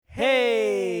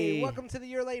Welcome to the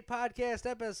You're Late podcast,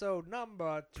 episode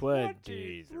number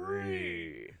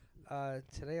 23.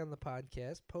 Today on the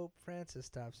podcast, Pope Francis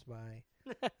stops by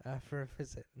for a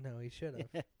visit. No, he should have.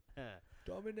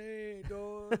 Domine.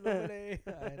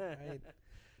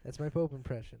 That's my Pope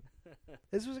impression.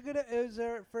 This was it was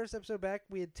our first episode back.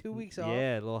 We had 2 weeks off.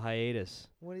 Yeah, a little hiatus.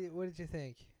 What did you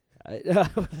think? What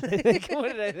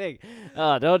did I think?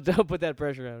 Oh, don't put that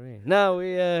pressure on me. No,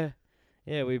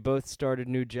 we both started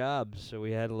new jobs, so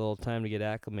we had a little time to get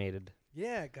acclimated.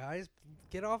 Yeah, guys,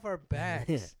 get off our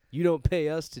backs. You don't pay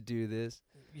us to do this.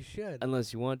 You should.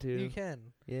 Unless you want to. You can.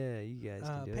 Yeah, you guys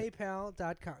can do it.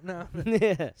 PayPal.com. No.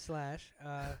 Yeah.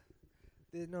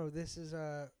 / no, this is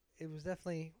it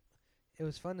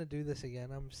was fun to do this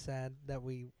again. I'm sad that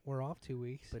we were off 2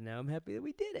 weeks. But now I'm happy that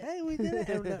we did it. Hey, we did it.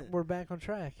 And we're back on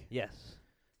track. Yes.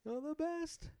 You're the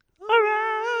best.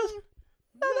 Around.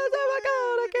 Nothing's ever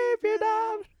gonna keep you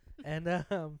down. And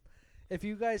if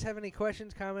you guys have any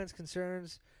questions, comments,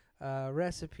 concerns,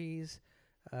 recipes,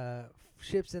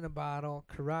 ships in a bottle,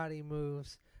 karate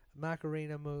moves,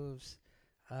 Macarena moves,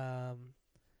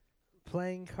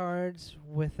 playing cards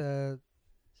with a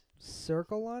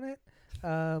circle on it,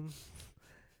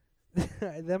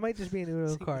 that might just be an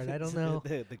Uno card. I don't know.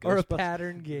 the or a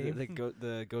pattern game.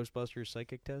 The Ghostbusters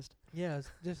psychic test. Yeah,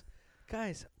 just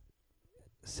guys.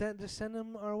 Send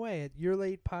them our way at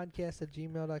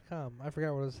yourlatepodcast@gmail.com. I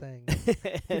forgot what I was saying.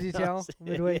 Did you tell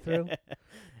midway through? I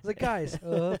was like, guys,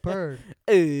 bird.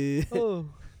 Oh.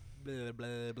 Blah,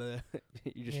 blah, blah.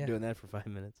 You're just Yeah. doing that for 5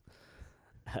 minutes.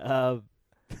 And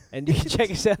you can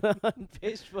check us out on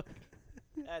Facebook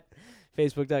at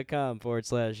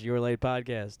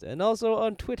facebook.com/yourlatepodcast. And also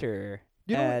on Twitter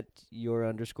at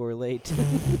 _late.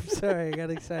 Sorry, I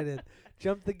got excited.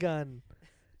 Jumped the gun.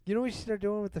 You know what we should start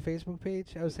doing with the Facebook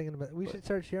page? I was thinking about we should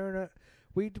start sharing it.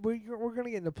 We're going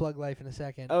to get into Plug Life in a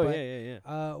second. Oh, but,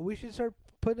 yeah. We should start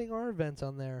putting our events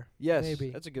on there. Yes, maybe.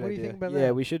 that's a good idea. What do idea. you think about that?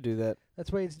 Yeah, we should do that.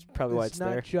 That's why it's probably why it's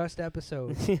not there. just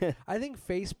episodes. I think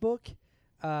Facebook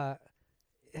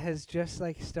has just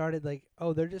started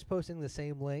they're just posting the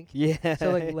same link. Yeah.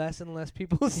 So less and less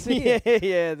people see it.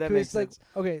 Yeah, that makes sense.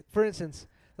 Okay, for instance,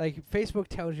 Facebook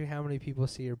tells you how many people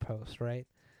see your post, right?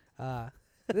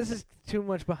 This is too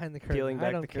much behind the curtain. Peeling back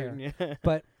I don't the care. curtain, yeah.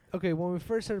 But okay, when we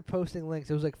first started posting links,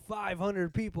 it was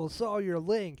 500 people saw your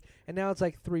link, and now it's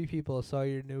 3 people saw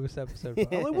your newest episode.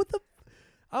 I'm like, what the?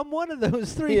 I'm one of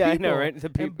those 3 people. Yeah, I know, right? And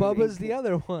Bubba's the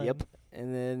other one. Yep.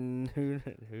 And then who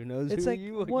knows It's who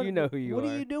you know who you are. What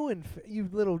are you doing, you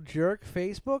little jerk?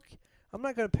 Facebook? I'm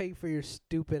not gonna pay for your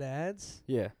stupid ads.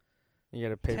 Yeah. You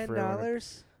gotta pay for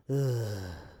 $10.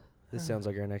 This sounds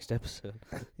like our next episode.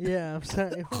 Yeah, I'm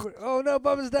sorry. Oh no,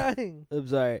 Bubba's dying. I'm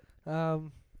sorry. Yeah.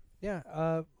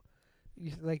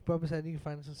 Like Bubba said, you can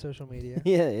find us on social media.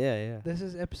 Yeah. This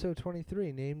is episode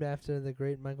 23, named after the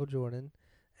great Michael Jordan,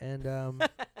 and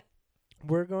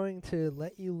we're going to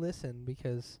let you listen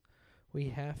because we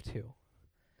have to.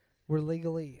 We're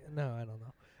legally I don't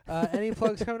know. Any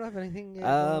plugs coming up? Anything?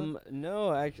 No.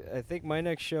 I think my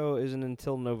next show isn't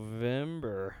until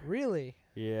November. Really?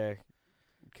 Yeah.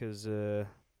 Because I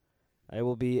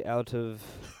will be out of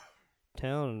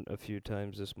town a few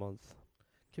times this month.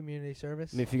 Community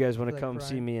service? And if you guys want to come Brian?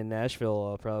 see me in Nashville,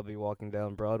 I'll probably be walking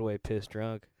down Broadway pissed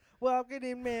drunk. Walking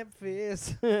in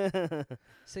Memphis.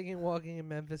 Singing Walking in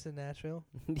Memphis in Nashville.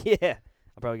 Yeah.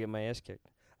 I'll probably get my ass kicked.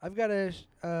 I've got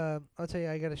I'll tell you,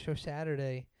 I got a show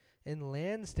Saturday in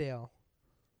Lansdale.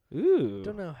 Ooh.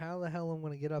 Don't know how the hell I'm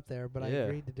going to get up there, but I Yeah.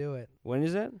 agreed to do it. When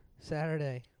is that?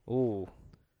 Saturday. Ooh.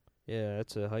 Yeah,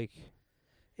 that's a hike.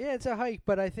 Yeah, it's a hike,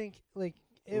 but I think,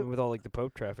 With all, the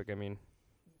Pope traffic, I mean.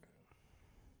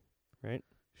 Right?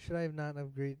 Should I have not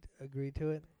agreed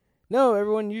to it? No,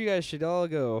 everyone, you guys should all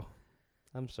go.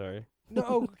 I'm sorry.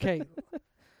 No, okay.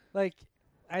 I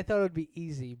thought it would be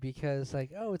easy because,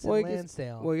 it's in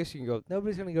Lansdale. Well, I guess you can go.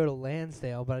 Nobody's going to go to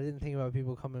Lansdale, but I didn't think about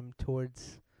people coming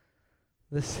towards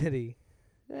the city.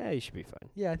 Yeah, you should be fine.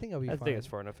 Yeah, I think I'll be fine. I think it's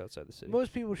far enough outside the city.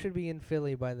 Most people should be in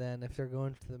Philly by then if they're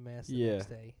going to the Mass the next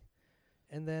day.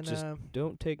 And then... Just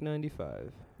don't take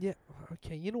 95. Yeah,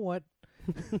 okay, you know what?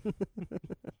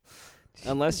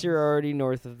 Unless you're already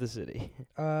north of the city.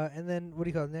 And then, what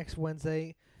do you call it? Next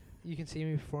Wednesday, you can see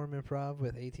me perform improv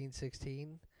with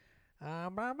 1816.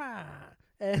 And,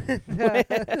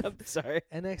 I'm sorry.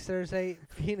 And next Thursday,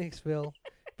 Phoenixville,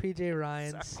 PJ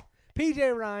Ryan's.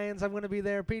 PJ Ryan's, I'm going to be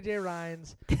there. PJ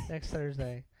Ryan's next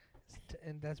Thursday.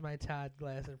 And that's my Todd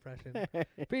Glass impression.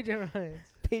 PJ Ryan's.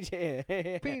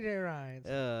 PJ Ryan's.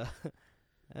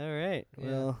 All right. Yeah.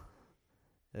 Well,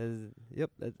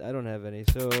 yep, I don't have any.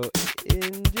 So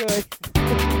enjoy.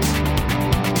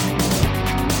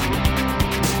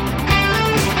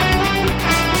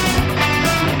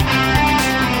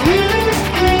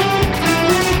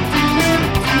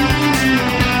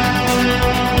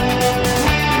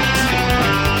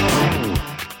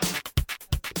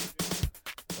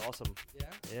 awesome. Yeah.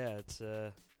 Yeah, it's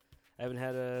I haven't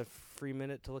had a free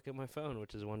minute to look at my phone,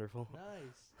 which is wonderful.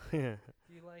 Nice. Yeah,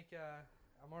 Do you like?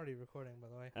 I'm already recording, by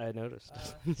the way. I noticed.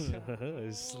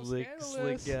 Slick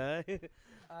Scandalous. guy.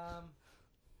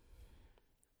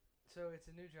 So it's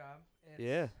a new job.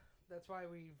 Yeah. That's why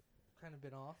we've kind of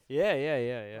been off. Yeah.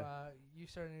 You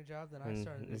started a new job, then I And,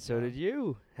 started a new and so job. did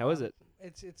you. How was it?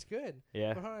 It's good.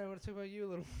 Yeah. But hold on, I want to talk about you a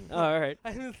little. Oh, all right.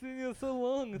 I haven't seen you in so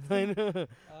long. I know.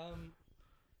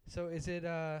 So is it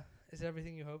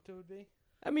everything you hoped it would be?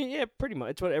 I mean, yeah, pretty much.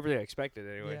 It's what everything I expected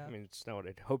anyway. Yeah. I mean, it's not what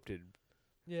I'd hoped it'd.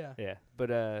 Yeah. Yeah, but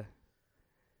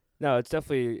no, it's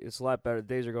a lot better.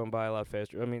 Days are going by a lot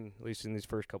faster. I mean, at least in these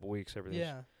first couple weeks, everything's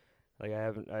Yeah. like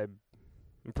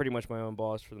I'm pretty much my own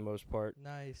boss for the most part.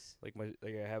 Nice. Like I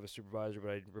have a supervisor, but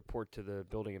I report to the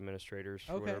building administrators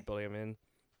for whatever Okay. building I'm in.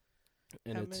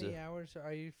 And How it's many hours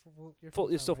are you full? You're full.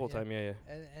 It's still full-time, full right?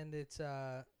 time. Yeah. And it's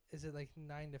is it like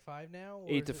 9 to 5 now? Or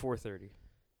 8 is to it 4:30.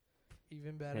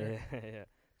 Even better. Yeah.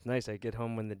 It's nice. I get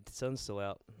home when the sun's still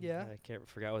out. Yeah. I can't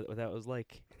forget what that was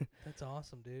like. That's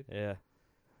awesome, dude. Yeah.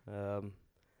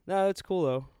 No, it's cool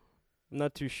though. I'm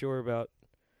not too sure about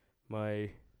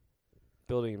my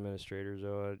building administrators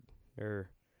though. They're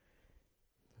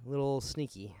a little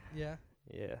sneaky. Yeah.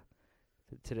 Yeah.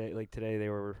 Today they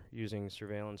were using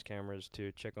surveillance cameras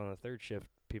to check on the third shift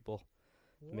people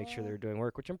to make sure they were doing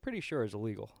work, which I'm pretty sure is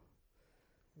illegal.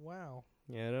 Wow.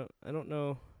 Yeah, I don't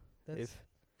know That's if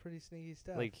pretty sneaky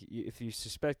stuff. if you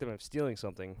suspect them of stealing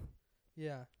something,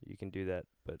 yeah. you can do that.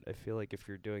 But I feel like if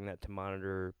you're doing that to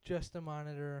monitor Just to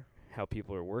monitor. how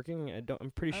people are working,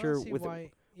 I'm pretty I sure don't see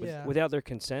why. Yeah. without their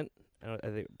consent, I'm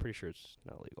pretty sure it's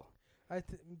not legal.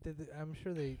 I'm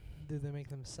sure they make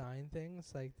them sign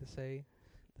things like to say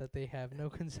that they have no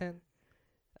consent.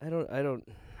 I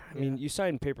mean, you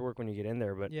sign paperwork when you get in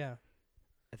there, but Yeah.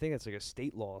 I think it's like a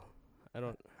state law.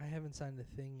 I haven't signed a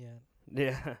thing yet.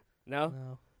 Yeah. No?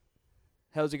 No.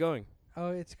 How's it going? Oh,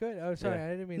 it's good. Oh, sorry, Yeah. I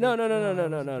didn't mean. No, to- no, I no, no,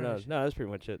 no, wasn't no, no. finished. No, that's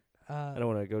pretty much it. I don't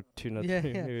want to go too nuts. Yeah,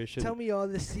 Maybe yeah. I shouldn't. Tell me all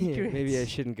the Yeah, secrets. maybe I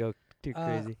shouldn't go too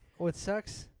crazy. What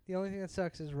sucks? The only thing that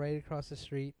sucks is right across the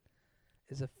street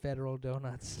is a Federal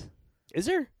Donuts, Is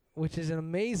there? which is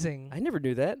amazing. I never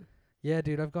knew that. Yeah,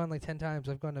 dude, I've gone like 10 times.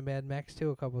 I've gone to Mad Max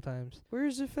too a couple times.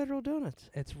 Where's the Federal Donuts?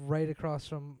 It's right across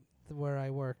from where I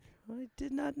work. I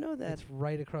did not know that. It's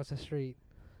right across the street.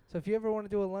 So if you ever want to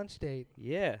do a lunch date,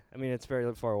 Yeah. I mean, it's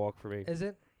very far walk for me. is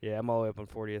it? Yeah, I'm all the way up on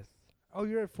 40th. Oh,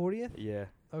 you're at 40th? Yeah.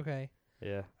 Okay.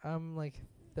 Yeah. I'm like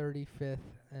 35th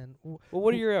and Well,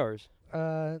 what are your hours?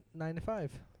 9 to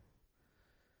 5.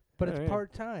 But it's Alright.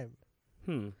 part-time.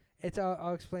 Hmm. It's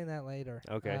I'll explain that later.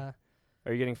 Okay.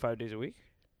 Are you getting 5 days a week?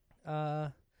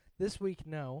 This week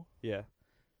no, Yeah.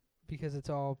 because it's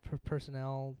all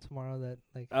personnel tomorrow that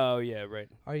like Oh, yeah, right.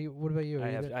 Are you what about you? Are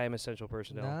you I am essential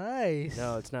personnel. Nice.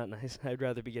 No, it's not nice. I'd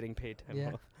rather be getting paid time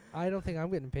Yeah. off. I don't think I'm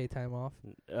getting paid time off.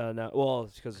 No. Well,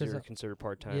 it's because 'Cause you're I- considered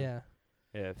part-time. Yeah.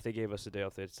 Yeah, if they gave us a day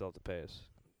off, they'd still have to pay us.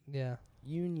 Yeah.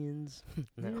 Unions.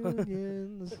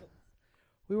 Unions.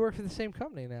 We work for the same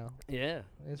company now. Yeah.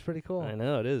 It's pretty cool. I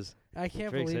know, it is. I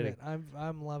can't very believe exciting. it.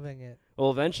 I'm loving it.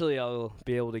 Well, eventually I'll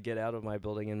be able to get out of my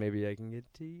building and maybe I can get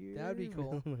to you. That'd be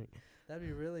cool. That'd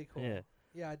be really cool. Yeah.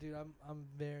 Yeah, dude, I'm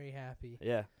very happy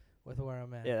Yeah. with where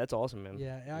I'm at. Yeah, that's awesome, man.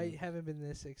 Yeah, I haven't been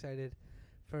this excited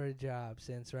for a job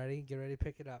since get ready,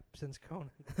 pick it up since Conan.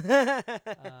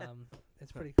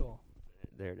 It's pretty cool.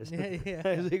 There it is. Yeah, yeah.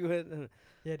 I was like, what?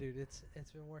 Yeah, dude, it's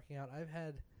been working out. I've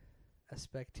had a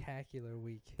spectacular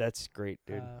week. That's great,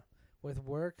 dude. With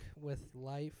work, with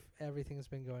life, everything's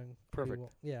been going pretty Perfect.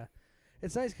 well. Yeah,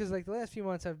 it's nice 'cause like the last few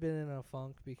months I've been in a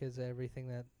funk because of everything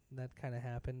that kind of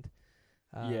happened.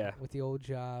 Yeah. With the old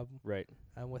job, Right.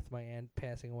 with my aunt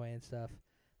passing away and stuff.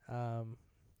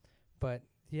 But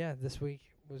yeah, this week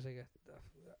was like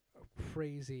a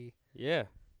crazy. Yeah.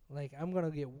 Like I'm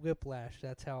gonna get whiplash.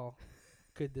 That's how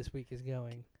good this week is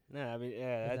going. No, I mean,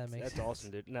 yeah, If that that's makes that's sense.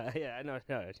 awesome, dude. No, yeah, I know.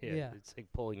 No, yeah, Yeah. it's like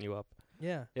pulling you up.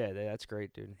 Yeah. Yeah, that's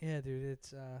great, dude. Yeah, dude,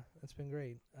 it's been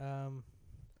great.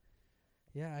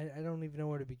 Yeah, I don't even know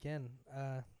where to begin.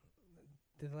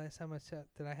 Did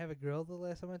I have a grill the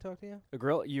last time I talked to you? A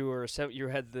grill? You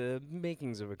had the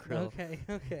makings of a grill. Okay,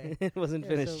 okay. It wasn't Yeah,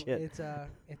 finished so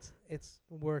yet. it's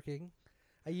working.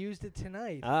 I used it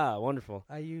tonight. Ah, wonderful.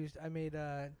 I made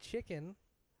chicken.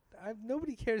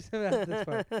 Nobody cares about this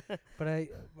part, but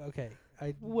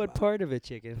What part of it,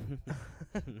 chicken?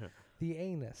 No. the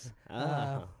anus.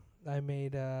 Ah. I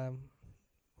made never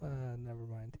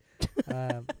mind.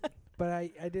 But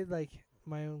I did like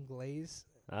my own glaze.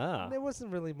 Ah. It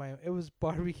wasn't really my own. It was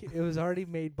barbecue. It was already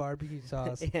made barbecue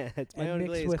sauce. Yeah, it's my and own mixed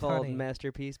glaze with called honey.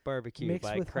 Masterpiece Barbecue Mixed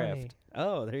by with Kraft. honey.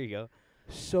 Oh, there you go.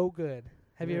 So good.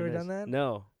 Have you Yeah, ever nice. done that?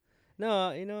 No. No,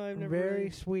 I've never Very really-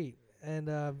 sweet and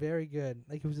very good.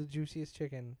 Like it was the juiciest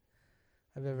chicken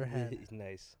I've ever had.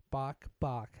 Nice. Bok.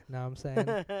 Know what I'm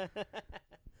saying?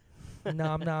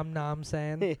 nom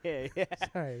saying. yeah.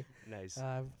 Sorry. Nice.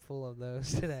 I'm full of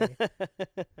those today.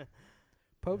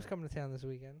 Pope's coming to town this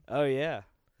weekend. Oh yeah,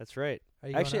 that's right. Are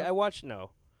you Actually, going I up? watched.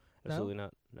 No, absolutely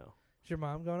not. No, Is your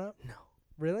mom going up? no.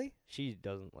 Really? She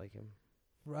doesn't like him.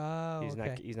 Oh, He's okay.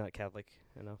 not. He's not Catholic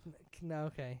enough. No,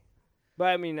 okay. But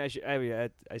I mean, I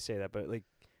say that, but like,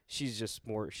 she's just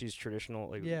more. She's traditional.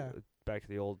 Like, Yeah. back to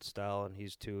the old style, and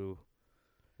he's too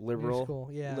New liberal. school.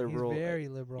 Yeah, liberal, he's very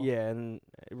liberal. Yeah, and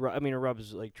I mean, it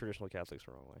rubs like traditional Catholics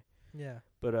the wrong way. Yeah.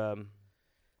 But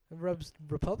It rubs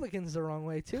Republicans the wrong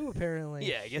way too, apparently.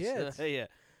 yeah, I guess. Shit. Yeah.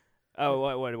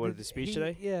 Oh, what the speech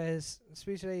today? Yeah, his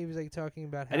speech today. He was like talking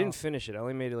about how I didn't finish it. I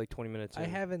only made it like 20 minutes. I in.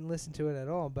 haven't listened to it at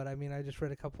all, but I mean, I just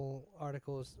read a couple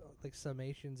articles, like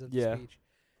summations of the Yeah. speech,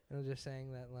 and it was just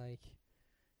saying that, like,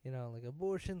 like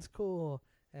abortion's cool,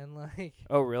 and like.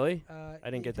 Oh, really? I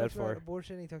didn't get that talks about far.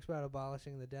 abortion. He talks about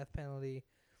abolishing the death penalty.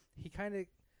 He kind of,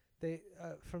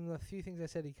 from the few things I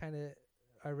said,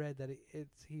 I read that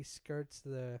he skirts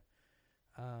the,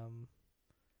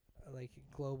 like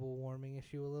global warming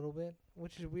issue a little bit,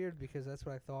 which is weird because that's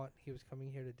what I thought he was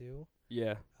coming here to do.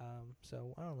 Yeah.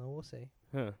 So I don't know. We'll see.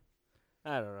 Huh.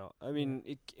 I don't know. I mean,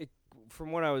 it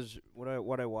from what I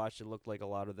watched, it looked like a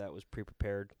lot of that was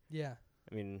pre-prepared. Yeah.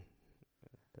 I mean,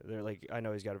 they're like, I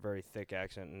know he's got a very thick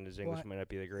accent and his English might not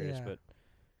be the greatest, yeah. but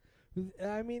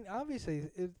I mean, obviously,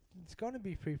 it's going to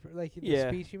be like the Yeah.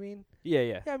 speech. You mean? yeah.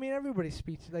 Yeah, I mean everybody's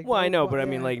speech. Like, Well, I know, but I yeah,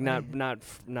 mean, like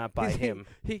not by He's- him.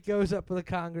 He goes up to the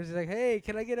Congress. He's like, "Hey,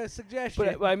 can I get a suggestion?"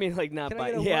 But I mean, like not Can I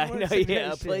by. get a Yeah, I one-word know. Yeah, a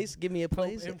suggestion? place. Give me a Pope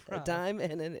place, a improv. time,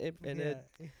 and an yeah.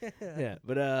 yeah.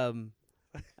 But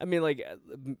I mean, like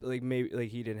maybe like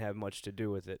he didn't have much to do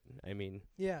with it. I mean,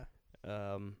 Yeah.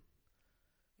 I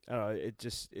don't know.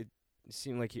 It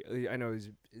seemed like I know his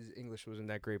English wasn't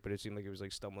that great, but it seemed like he was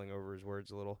like stumbling over his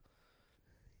words a little.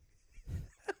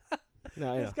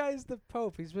 No, I know. This guy's the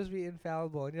Pope. He's supposed to be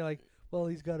infallible, and you're like, "Well,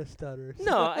 he's got a stutter."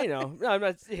 No, I know. No, I'm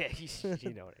not. Yeah,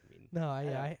 you know what I mean.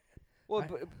 No, Well,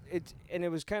 but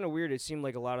it was kind of weird. It seemed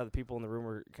like a lot of the people in the room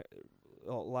were,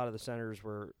 a lot of the senators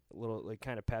were a little like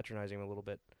kind of patronizing him a little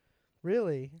bit.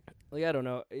 really. Like I don't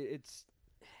know. It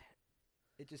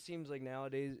just seems like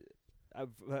nowadays. I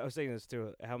was saying this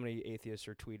too. How many atheists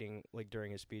are tweeting like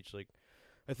during his speech? Like,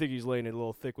 I think he's laying it a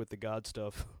little thick with the God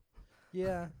stuff.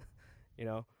 Yeah. You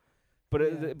know, but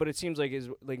Yeah. but it seems like is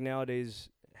like nowadays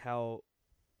how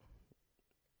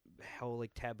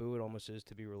like taboo it almost is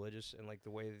to be religious, and like the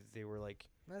way that they were like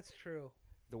That's true.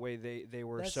 the way they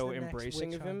were That's so the next embracing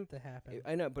witch of him. hunt to happen.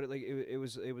 I know, but it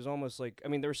was almost like, I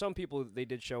mean, there were some people they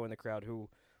did show in the crowd who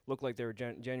looked like they were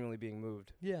genuinely being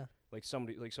moved. Yeah. Like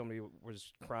somebody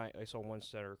was crying. I saw one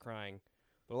senator crying,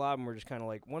 but a lot of them were just kind of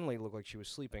like, one lady looked like she was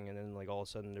sleeping, and then like all of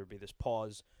a sudden there'd be this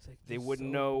pause. It's like, They this is wouldn't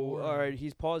so know. boring. All right,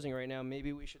 he's pausing right now.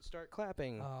 Maybe we should start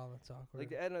clapping. Oh, that's awkward.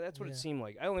 Like I don't know, that's what Yeah. it seemed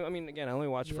like. I only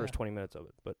watched the first Yeah. 20 minutes of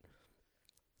it, but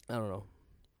I don't know.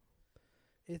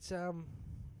 It's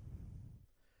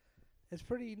it's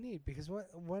pretty neat because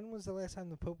when was the last time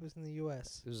the Pope was in the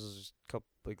U.S.? This is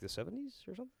like the 70s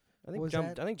or something. I Was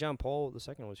think that- I think John Paul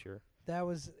II was here. That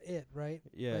was it, right?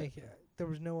 Yeah. Like there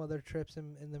was no other trips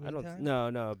in the I meantime.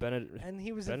 don't. No, Benedict. And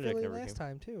he was Benedict in Philly never last came.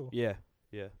 time too. Yeah.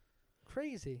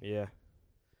 Crazy. Yeah.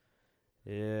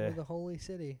 We're Yeah. the holy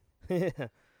city. Yeah.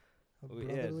 Of Well, yeah,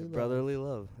 brotherly it's a love. brotherly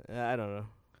love. I don't know.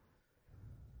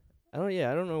 I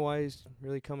don't know why he's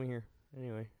really coming here.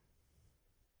 Anyway.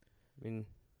 I mean,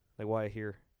 like why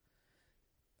here?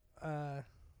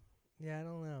 Yeah, I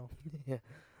don't know. Yeah.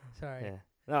 Sorry. Yeah.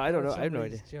 No, I don't know. I have no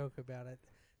idea. Somebody's joke about it.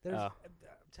 There's. Oh.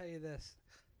 I'll tell you this.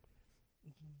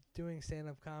 Doing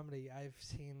stand-up comedy,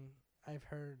 I've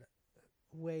heard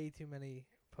way too many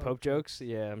Pope jokes?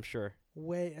 Yeah, I'm sure.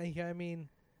 I mean,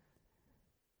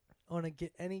 on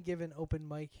any given open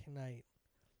mic night,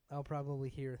 I'll probably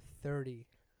hear 30.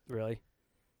 Really?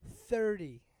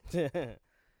 30.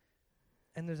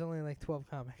 And there's only like 12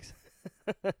 comics.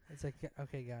 It's like,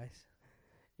 okay, guys,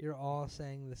 you're all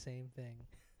saying the same thing.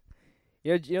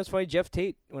 Yeah, you know it's funny. Jeff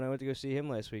Tate, when I went to go see him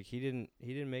last week, he didn't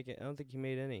make it. I don't think he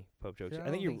made any Pope jokes. I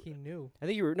don't think he knew. I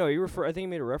think you were no. You refer. I think he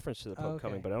made a reference to the Pope okay.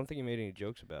 coming, but I don't think he made any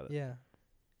jokes about it. Yeah.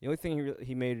 The only thing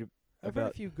he made I've heard a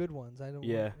about few good ones. I don't.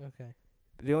 Yeah. Okay.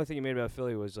 the only thing he made about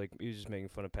Philly was like he was just making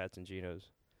fun of Pats and Genos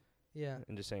Yeah.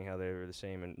 and just saying how they were the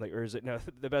same, and like, or is it no?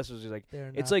 The best was just like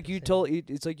They're it's not like the you same. told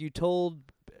it's like you told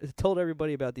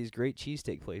everybody about these great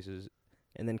cheesesteak places,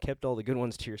 and then kept all the good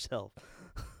ones to yourself.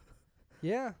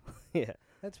 Yeah. Yeah.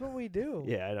 That's what we do.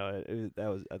 Yeah, I know. I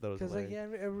thought it was Because like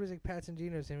hilarious. everybody's like Pats and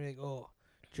Geno's and like, oh,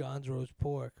 John's roast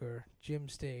pork or Jim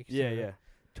Steaks. Yeah, or yeah.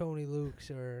 Tony Luke's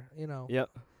or Yep.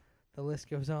 the list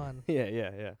goes on.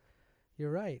 Yeah.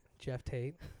 You're right, Jeff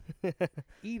Tate.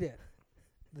 Eat it.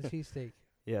 The cheesesteak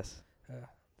Yes.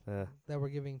 that we're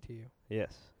giving to you.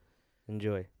 Yes.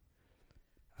 Enjoy.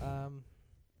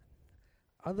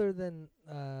 Other than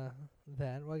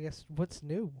that, well, I guess what's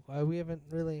new? We haven't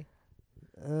really.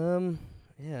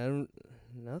 Yeah,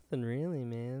 nothing really,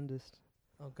 man. Just.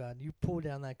 Oh God, you pull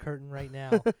down that curtain right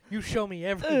now. You show me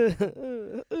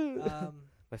everything.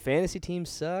 My fantasy team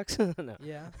sucks. No.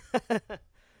 Yeah.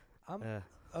 I'm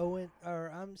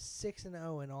I'm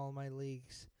 6-0 in all my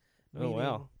leagues. Oh,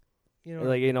 wow. You know, You're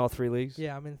like in all 3 leagues.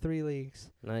 yeah, I'm in 3 leagues.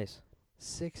 Nice.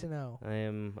 6-0. I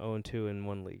am 0-2 in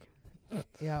 1 league.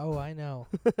 Yeah. Oh, I know.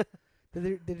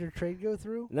 Did your trade go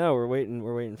through? No, we're waiting.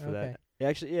 We're waiting for Okay. that.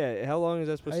 Actually, yeah. How long is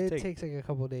that supposed to It take? takes like a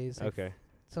couple days. Like Okay.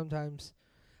 sometimes,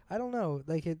 I don't know.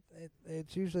 Like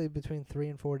it's usually between 3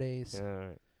 and 4 days. All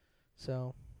right.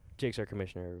 So Jake's our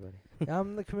commissioner, everybody.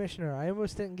 I'm the commissioner. I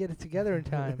almost didn't get it together in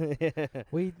time. Yeah.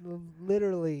 We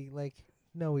literally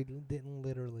no, we didn't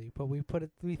literally, but we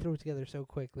threw it together so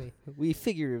quickly. We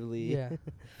figuratively. Yeah,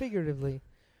 figuratively.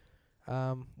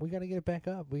 We gotta get it back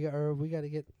up. I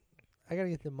gotta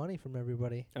get the money from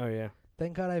everybody. Oh yeah.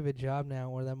 Thank God I have a job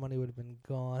now, or that money would have been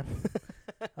gone.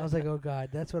 I was like, oh God,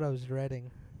 that's what I was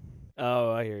dreading.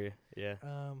 Oh, I hear you. Yeah.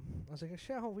 I was like,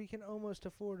 Shell, we can almost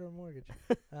afford our mortgage.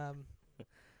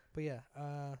 But yeah.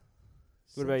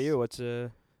 What about you?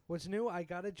 What's new? I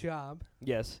got a job.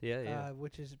 Yes. Yeah.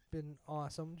 Which has been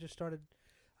awesome. Just started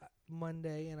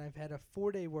Monday, and I've had a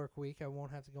 4-day work week. I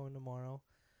won't have to go in tomorrow,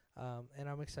 and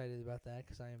I'm excited about that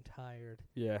because I am tired.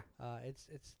 Yeah. It's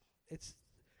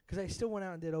because I still went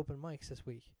out and did open mics this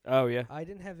week. Oh yeah. I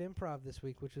didn't have improv this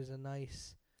week, which was a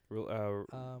nice. Day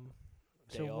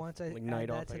So off, once I like add night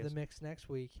that off, I to the guess. mix next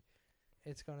week,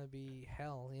 it's gonna be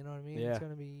hell. You know what I mean? Yeah. It's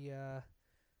gonna be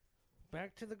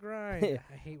back to the grind.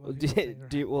 I hate when Well, people say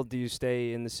grind. do you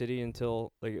stay in the city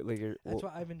until like you're? That's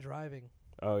why I've been driving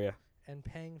Oh yeah. and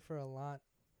paying for a lot.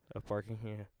 Of parking.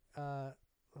 Yeah.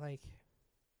 Like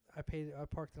I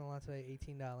parked in a lot today,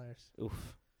 $18.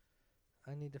 Oof.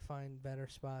 I need to find better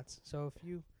spots. So if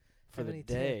you For have the any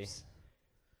day. tips,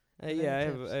 Yeah, I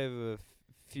tips? have a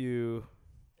few.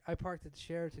 I parked at the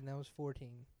Sheraton. That was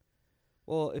 14.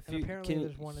 Well, if And you apparently can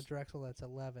there's one at Drexel that's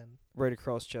 11. right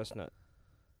across Chestnut,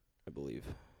 I believe.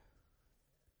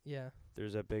 Yeah.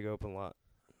 There's that big open lot.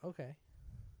 Okay.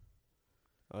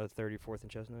 34th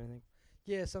and Chestnut, I think.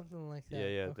 Yeah, something like that.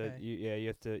 Yeah. Okay.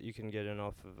 You can get in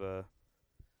off of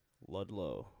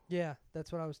Ludlow. Yeah,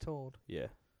 that's what I was told. Yeah.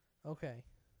 Okay.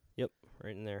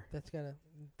 Right in there.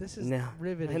 This is Now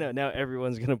riveting. I know. Now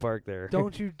everyone's gonna park there.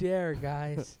 Don't you dare,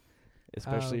 guys.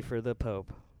 Especially for the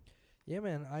Pope. Yeah,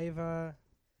 man.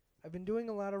 I've been doing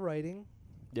a lot of writing.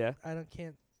 Yeah.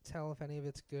 Can't tell if any of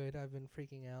it's good. I've been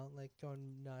freaking out, like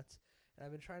going nuts. And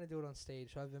I've been trying to do it on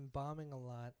stage, so I've been bombing a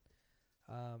lot.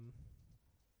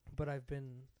 But I've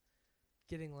been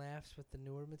getting laughs with the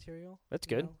newer material. That's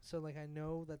you good. know? So like I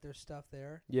know that there's stuff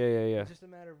there. Yeah. It's just a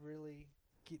matter of really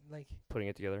Putting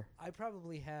it together. I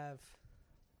probably have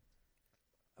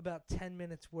about 10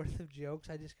 minutes worth of jokes.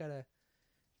 I just gotta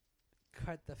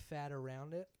cut the fat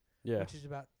around it, Yeah. which is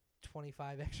about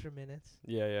 25 extra minutes.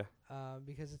 Yeah.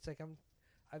 Because it's like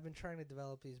I've been trying to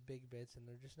develop these big bits and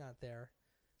they're just not there.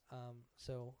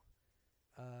 So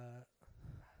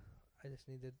I just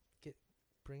need to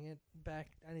bring it back.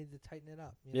 I need to tighten it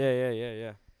up. You know?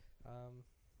 Yeah.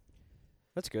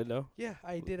 That's good though. Yeah,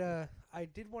 I did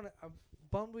want to. I'm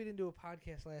bummed we didn't do a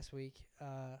podcast last week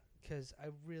because I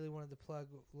really wanted to plug.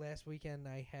 Last weekend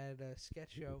I had a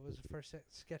sketch show. It was the first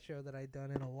sketch show that I'd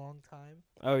done in a long time.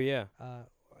 Oh yeah.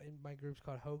 My group's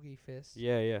called Hoagie Fist.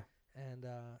 Yeah. And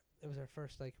it was our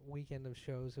first weekend of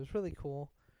shows. It was really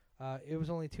cool. It was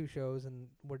only 2 shows, and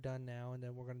we're done now. And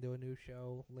then we're gonna do a new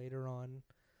show later on.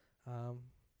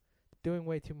 Doing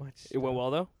way too much. It went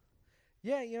well though.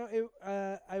 Yeah,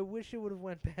 I wish it would have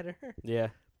went better. Yeah.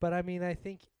 But I mean, I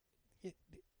think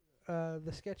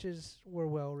the sketches were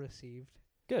well received.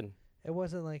 Good. It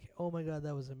wasn't like, oh my God,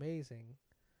 that was amazing,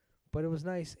 but it was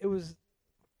nice. It was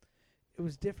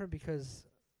different because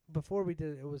before we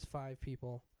did it, it was 5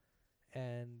 people,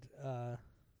 and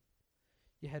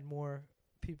you had more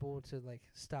people to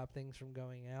stop things from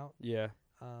going out. Yeah.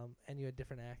 And you had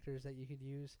different actors that you could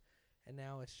use, and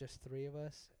now it's just 3 of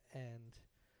us, and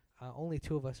only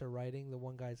 2 of us are writing. The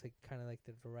one guy's kind of like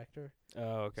the director.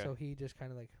 Oh, okay. So he just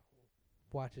kind of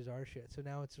watches our shit. So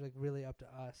now it's really up to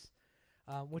us,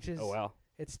 which is Oh wow.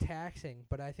 it's taxing,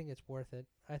 but I think it's worth it.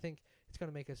 I think it's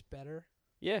gonna make us better.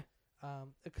 Yeah.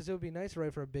 Because it would be nice to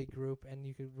write for a big group, and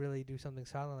you could really do something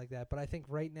solid like that. But I think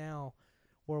right now,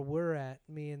 where we're at,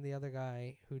 me and the other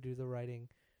guy who do the writing,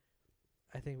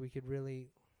 I think we could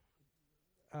really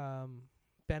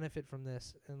benefit from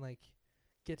this and like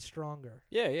get stronger.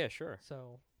 Yeah, yeah, sure.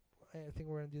 So I think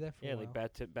we're gonna do that for a Yeah, while.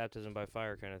 like baptism by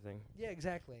fire kind of thing. Yeah,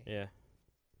 exactly. Yeah.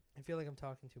 I feel like I'm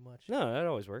talking too much. No, that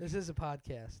always works. This is a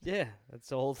podcast. Yeah, that's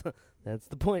the whole. That's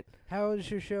the point. How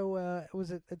was your show?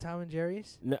 Was it at Tom and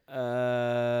Jerry's? No,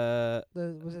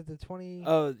 Was it the 20?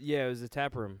 Oh yeah, it was the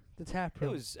tap room. The tap room.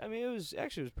 It was. I mean, it was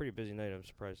actually a pretty busy night. I'm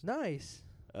surprised. Nice.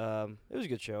 It was a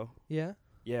good show. Yeah.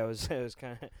 Yeah, it was. It was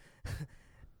kind of.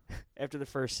 After the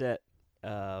first set,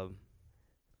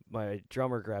 my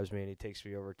drummer grabs me and he takes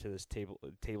me over to this table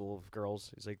of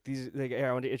girls. He's like, "Hey,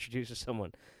 I want to introduce you to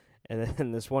someone." And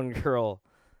then this one girl,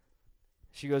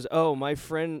 she goes, "Oh, my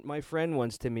friend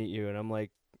wants to meet you." And I'm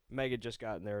like, Meg had just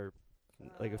gotten there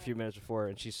like a few minutes before,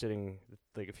 and she's sitting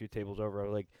like a few tables over.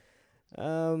 I'm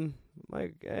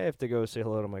like, I have to go say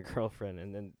hello to my girlfriend.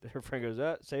 And then her friend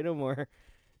goes, say no more.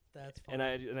 That's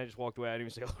funny. And I just walked away. I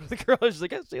didn't even say hello to the girl. I was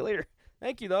just like, see you later.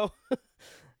 Thank you, though.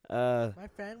 My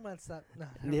friend wants that. No,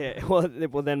 Yeah, well,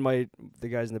 then the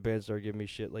guys in the band started giving me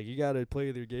shit, like, you gotta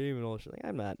play their game and all that shit. Like,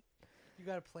 I'm not. You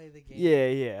gotta play the game.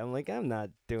 Yeah. I'm like, I'm not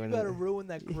doing You gotta that. ruin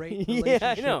that great Yeah, I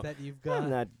relationship know. that you've got. I'm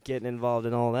not getting involved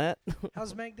in all that.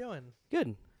 How's Meg doing?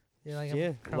 Good. You're like, Yeah,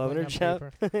 I'm crumpling loving her up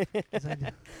job. paper. Yes, I do.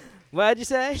 What'd you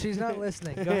say? She's not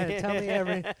listening. Go ahead. Tell me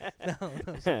every.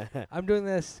 No. I'm doing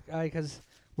this because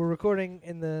we're recording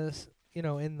in the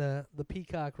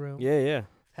Peacock room. Yeah.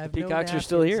 Have The no Peacocks are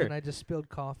still napkins, here. and I just spilled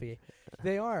coffee.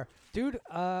 They are, dude.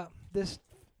 This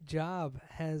job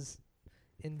has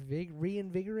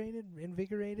reinvigorated.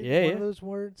 Yeah, One of those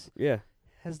words Yeah.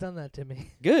 has done that to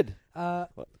me. Good.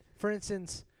 For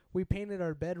instance, we painted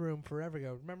our bedroom forever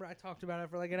ago. Remember, I talked about it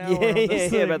for like an hour. Yeah, on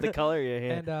this thing. about the color.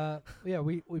 Yeah. And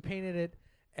we painted it,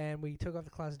 and we took off the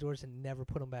closet doors and never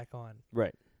put them back on.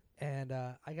 Right. And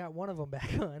I got one of them back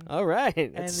on. All right.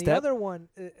 And the other one,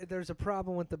 there's a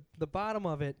problem with the bottom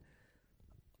of it.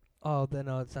 Oh, then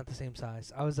no, it's not the same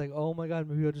size. I was like, oh my god,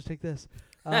 maybe I'll just take this.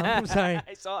 I'm sorry.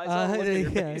 I saw the look in your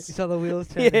yeah, you face. saw the wheels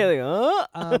turning. Yeah,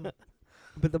 like,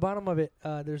 But the bottom of it,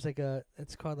 there's like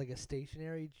it's called like a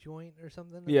stationary joint or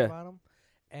something at Yeah. the bottom.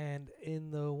 And in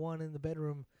the one in the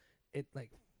bedroom, it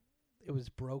was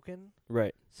broken,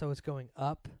 Right. so it's going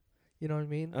up. You know what I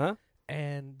mean? Uh-huh.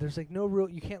 And there's like no real,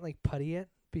 you can't like putty it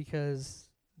because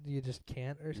you just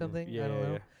can't or something. Yeah, I don't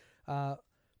know. yeah.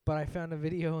 But I found a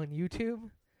video on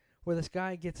YouTube where this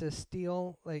guy gets a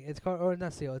steel, like it's called, or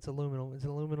not steel, it's aluminum. It's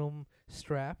an aluminum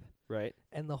strap, Right.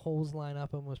 and the holes line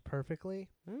up almost perfectly.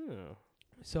 Oh.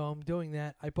 So I'm doing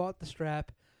that. I bought the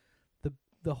strap,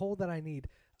 the hole that I need.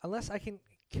 Unless I can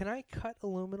I cut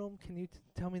aluminum? Can you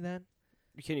tell me that?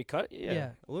 Can you cut? Yeah. Yeah.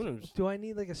 Aluminum's Do I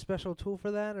need like a special tool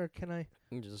for that, or can I?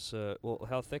 just well,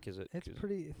 how thick is it? It's 'Cause,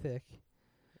 pretty thick.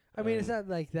 I mean, it's not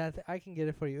like that. I can get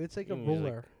it for you. It's like a you can use,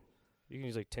 like, ruler. you can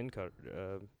use like tin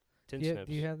Do snips.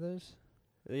 you have those?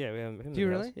 Yeah, we have them. Do you at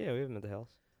the really? house. Yeah, we have them at the house.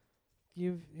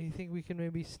 You think we can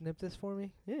maybe snip this for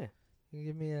me? Yeah. You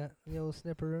give me a yellow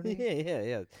snipperoonie?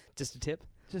 yeah. Just a tip.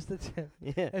 Just the tip.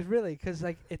 Yeah. It's really, 'cause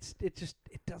like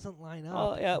it doesn't line up.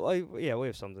 Oh yeah, we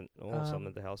have something. We'll have something Um,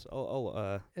 at the house.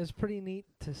 I'll It's pretty neat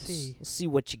to see. see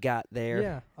what you got there.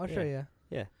 Yeah, I'll show you.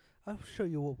 Yeah. I'll show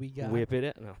you what we got. Whip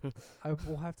it. No, I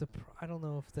will have to. I don't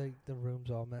know if the room's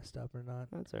all messed up or not.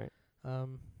 that's all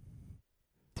right.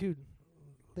 Dude,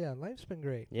 yeah, life's been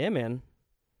great. Yeah, man.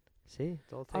 See,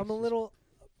 it's all it I'm takes a is- little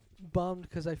bummed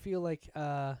 'cause I feel like,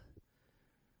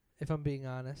 if I'm being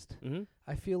honest, Mhm.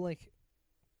 I feel like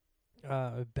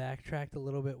I backtracked a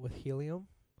little bit with helium.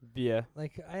 Yeah.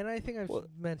 Like, and I think I've Well-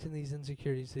 mentioned these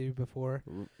insecurities to you before.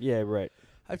 Yeah. Right.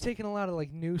 I've taken a lot of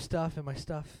like new stuff, and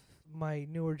my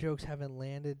newer jokes haven't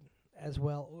landed as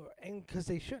well, and 'cause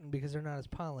they shouldn't, because they're not as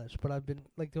polished. But I've been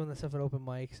like doing this stuff at open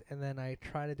mics, and then I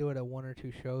try to do it at one or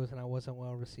two shows, and I wasn't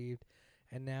well received.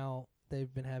 And now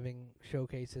they've been having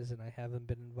showcases, and I haven't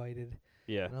been invited.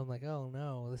 Yeah. And I'm like, oh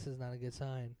no, this is not a good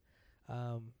sign.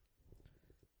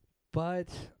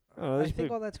 But Oh, I that's think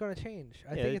pretty- all that's going to change.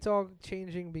 I Yeah, think it's all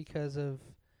changing because of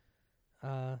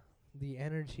the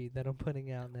energy that I'm putting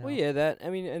out now. Well, yeah. That I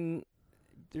mean, and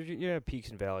you have peaks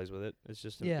and valleys with it. It's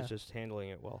just Yeah. it's just handling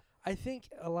it well. I think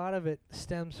a lot of it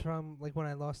stems from like when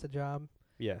I lost a job.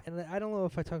 Yeah. And I don't know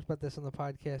if I talked about this on the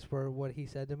podcast where what he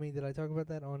said to me. Did I talk about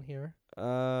that on here?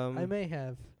 I may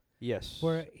have. Yes.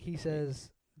 Where he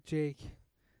says, Jake,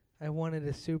 I wanted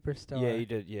a superstar. Yeah, you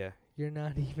did. Yeah. You're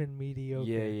not even mediocre.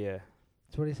 Yeah.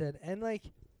 That's what he said. And like,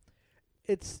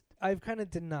 I've kind of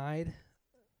denied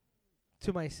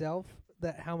to myself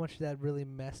that how much that really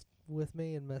messed with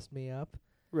me and messed me up.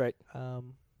 Right.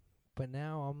 But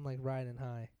now I'm like riding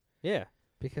high Yeah.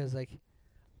 because like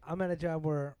I'm at a job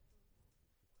where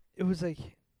it was like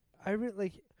I really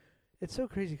like it's so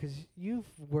crazy 'cause you've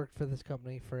worked for this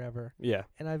company forever Yeah.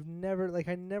 and I never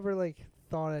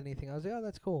thought anything. I was like, oh,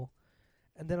 that's cool,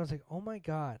 and then I was like, oh my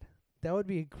god, that would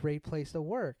be a great place to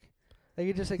work. Like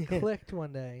it just like clicked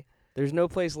one day. There's no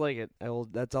place like it.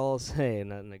 That's all I'll say.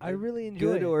 Not in a I good, really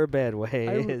enjoy good it. or bad way.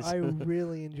 I, it r- is. I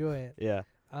really enjoy it. Yeah.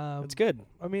 Um, It's good.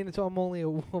 I mean, I'm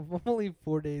only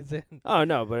 4 days in. Oh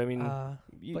no, but I mean,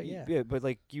 but yeah. but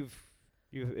like you've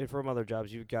from other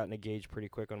jobs, you've gotten a gauge pretty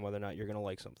quick on whether or not you're gonna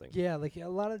like something. Yeah, like a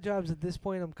lot of jobs at this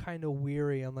point, I'm kind of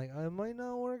weary. I'm like, I might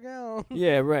not work out.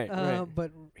 Yeah. Right. Right.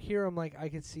 But here, I'm like, I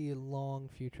could see a long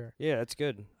future. Yeah. That's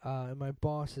good. And my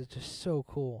boss is just so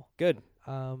cool. Good.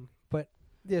 But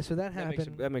yeah, so that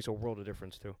happened. That makes a world of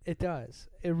difference too. It does.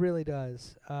 It really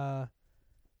does.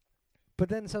 But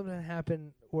then something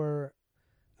happened where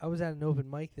I was at an open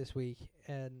mic this week,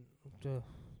 and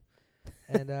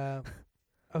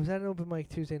I was at an open mic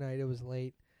Tuesday night. It was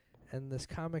late, and this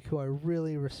comic who I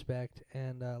really respect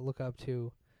and look up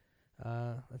to,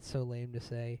 that's so lame to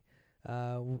say,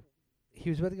 he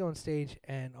was about to go on stage,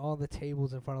 and all the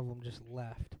tables in front of him just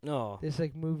left. No. They just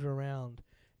like moved around,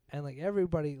 and like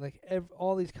everybody, like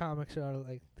all these comics are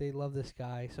like they love this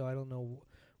guy. So I don't know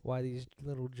why these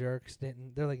little jerks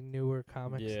didn't. They're like newer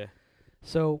comics. Yeah.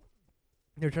 So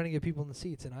they're trying to get people in the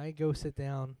seats, and I go sit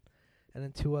down, and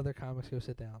then 2 other comics go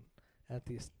sit down at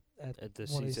the one of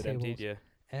seats these that emptied. tables.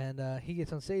 Yeah. And he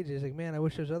gets on stage. He's like, "Man, I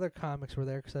wish those other comics were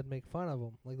there 'cause I'd make fun of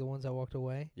them, like the ones that walked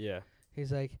away." Yeah.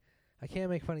 He's like, "I can't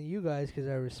make fun of you guys 'cause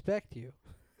I respect you."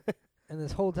 And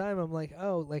this whole time I'm like,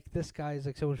 "Oh, like this guy's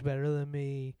like so much better than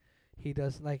me. He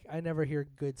does like I never hear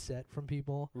good set from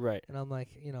people." Right. And I'm like,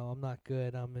 I'm not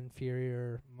good. I'm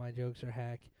inferior. My jokes are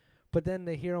hack. But then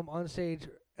they hear him on stage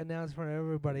announce in front of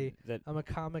everybody, That. I'm a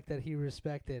comic that he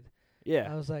respected. Yeah.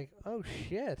 I was like, oh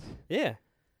shit, Yeah.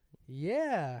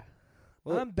 yeah,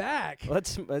 Well, I'm back.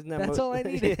 That's all I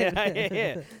needed.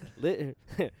 yeah.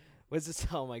 What's this?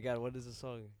 Oh my God! What is the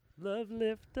song? Love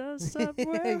lift us up.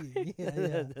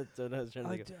 Yeah. That's what I was trying to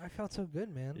think of. I felt so good,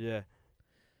 man. Yeah.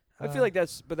 I feel like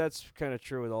that's kind of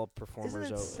true with all performers. Isn't it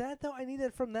though. sad though? I need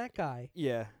that from that guy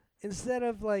Yeah. instead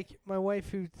of like my wife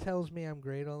who tells me I'm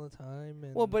great all the time.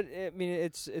 And Well, but I mean,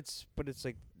 it's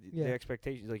like Yeah. the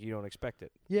expectations, like you don't expect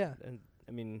it, yeah, and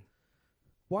I mean,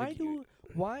 why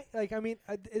like like I mean,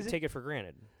 is it? take it for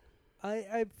granted.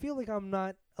 I feel like I'm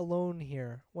not alone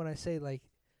here when I say like,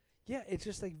 yeah, it's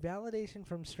just like validation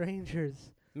from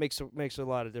strangers. Makes a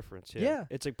lot of difference. Yeah. Yeah.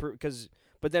 It's like because.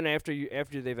 But then after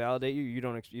they validate you, you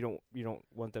don't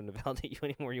want them to validate you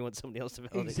anymore. You want somebody else to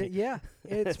validate you. Yeah,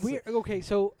 it's weird. Okay,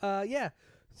 so yeah,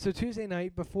 so Tuesday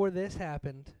night before this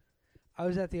happened, I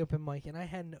was at the open mic and I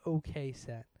had an okay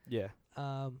set. Yeah.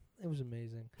 It was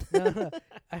amazing. No,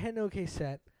 I had an okay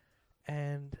set,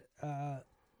 and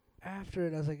after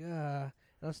it, I was like, and I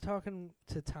was talking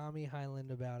to Tommy Highland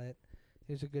about it.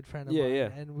 He was a good friend of mine. Yeah.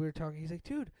 And we were talking. He's like,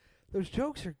 dude, those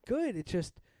jokes are good. It's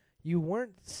just you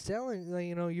weren't selling.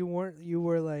 Like, you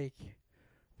were like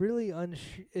really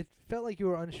unsure. It felt like you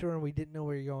were unsure, and we didn't know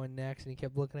where you're going next. And you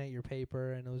kept looking at your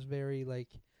paper, and it was very like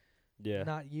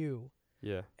not you.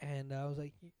 Yeah. And I was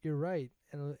like, you're right.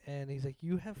 And he's like,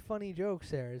 you have funny jokes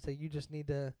there. It's like, you just need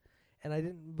to. And I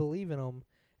didn't believe in him.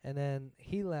 And then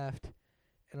he left,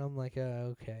 and I'm like,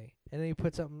 okay. And then he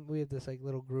put something. We have this like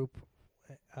little group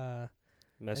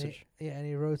Message. And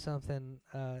he wrote something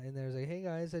in there. It was like, hey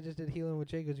guys, I just did Healing with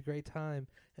Jake. It was a great time.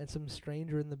 And some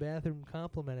stranger in the bathroom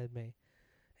complimented me.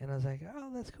 And I was like,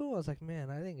 oh, that's cool. I was like, man,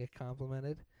 I didn't get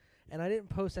complimented. And I didn't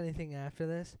post anything after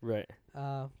this. Right.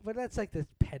 But that's like this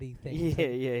petty thing.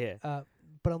 Yeah.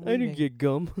 But I'm I leaving. didn't get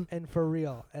gum. And for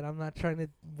real. And I'm not trying to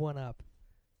one up.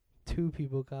 2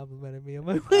 people complimented me on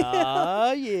my way out.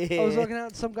 Ah, yeah. I was walking out,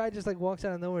 and some guy just like walks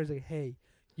out of nowhere. He's like, hey,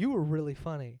 you were really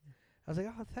funny. I was like,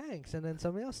 oh, thanks. And then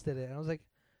somebody else did it. And I was like,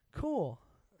 cool.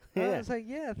 I was like,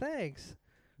 yeah, thanks.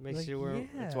 Makes like, you work.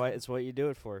 yeah. It's what you do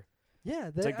it for.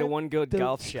 Yeah. It's like the one good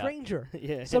golf shot. Stranger.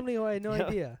 Yeah. Somebody who I had no Yeah.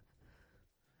 idea.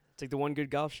 It's like the one good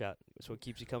golf shot. It's what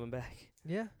keeps you coming back.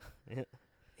 Yeah. Yeah.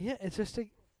 Yeah, it's just a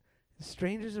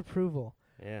stranger's approval.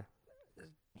 Yeah.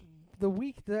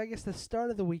 I guess the start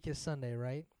of the week is Sunday,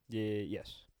 right? Yeah.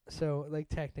 Yes. So, like,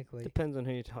 technically. Depends on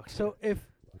who you talk to. So if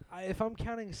I'm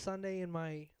counting Sunday in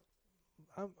my,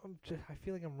 I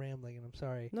feel like I'm rambling, and I'm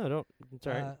sorry. No, don't. It's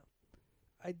all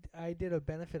right. I did a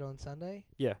benefit on Sunday.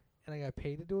 Yeah. And I got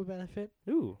paid to do a benefit.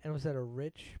 Ooh. And it was at a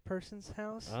rich person's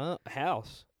house.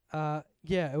 House.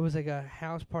 Yeah, it was like a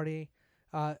house party.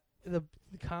 the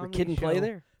Were comedy Kid and show. Play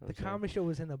there? The comedy show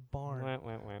was in a barn. Wah,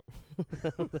 wah,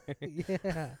 wah.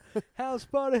 Yeah. House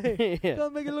Party. Yeah.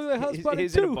 Don't make it look like House It Party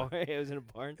was in a 2. barn. It was in a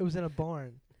barn. It was in a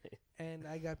barn. And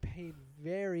I got paid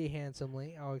very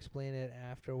handsomely. I'll explain it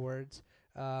afterwards.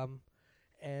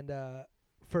 And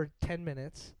for 10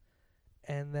 minutes.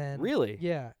 And then Really?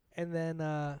 Yeah. And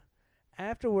then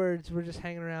afterwards we're just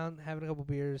hanging around, having a couple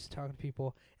beers, talking to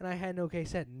people, and I had no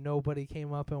case set. Nobody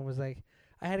came up and was like,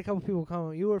 I had a couple people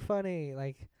come, you were funny,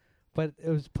 like, but it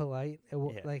was polite.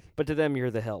 Yeah. Like, But to them,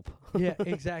 you're the help. yeah,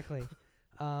 exactly.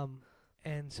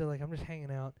 And so like I'm just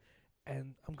hanging out,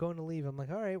 and I'm going to leave. I'm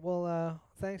like, all right, well,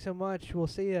 thanks so much. We'll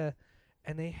see ya.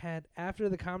 And they had, after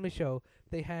the comedy show,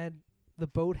 they had the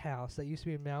Boathouse that used to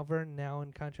be in Malvern, now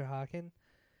in Conshohocken.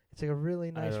 It's like a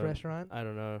really nice restaurant. I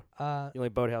don't know. The only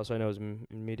boathouse I know is in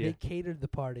media. They catered the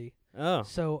party. Oh.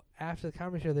 So after the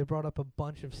comedy show, they brought up a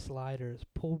bunch of sliders,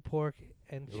 pulled pork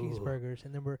and Ooh. cheeseburgers,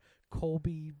 and then were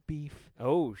Colby beef.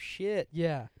 Oh, shit.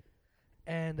 Yeah.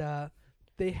 And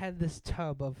they had this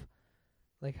tub of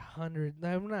like 100,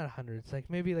 no, not 100, it's like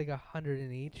maybe like 100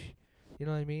 in each. You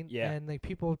know what I mean? Yeah. And like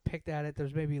people picked at it.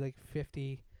 There's maybe like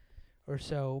 50 or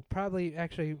so. Probably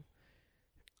actually,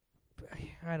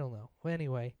 I don't know. Well,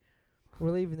 anyway,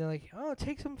 we're leaving. They're like, oh,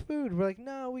 take some food. We're like,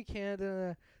 no, we can't.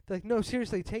 They're like, no,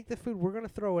 seriously, take the food. We're going to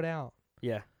throw it out.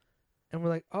 Yeah. And we're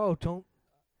like, oh, don't.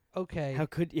 Okay. How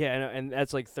could, yeah, I know, and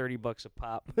that's like $30 a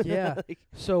pop. Yeah. Like,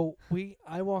 So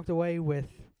I walked away with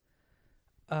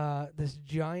this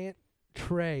giant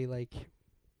tray, like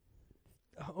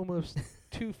almost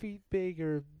 2 feet big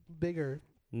or bigger,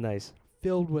 nice.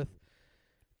 filled with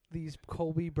these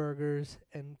Colby burgers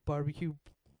and barbecue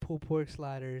pulled pork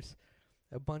sliders,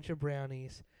 a bunch of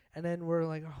brownies, and then we're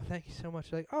like, oh, thank you so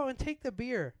much. Like, oh, and take the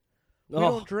beer. We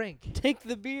don't drink. Take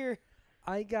the beer.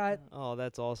 I got. Oh,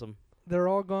 that's awesome. They're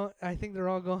all gone. I think they're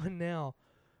all gone now.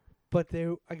 But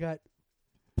I got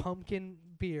pumpkin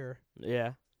beer.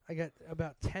 Yeah. I got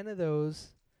about 10 of those,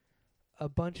 a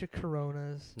bunch of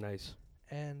Coronas, Nice.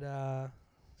 and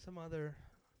some other,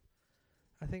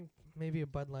 I think maybe a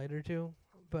Bud Light or two.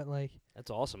 But like,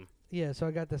 That's awesome. yeah, so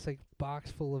I got this like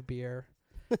box full of beer.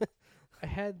 I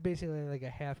had basically like a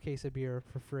half case of beer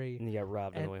for free. And you got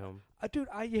robbed on the And- way home. Dude,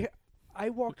 I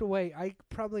walked away. I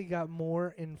probably got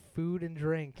more in food and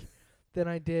drink than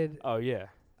I did, Oh, yeah.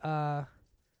 from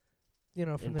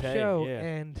In the pay, show. yeah.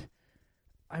 And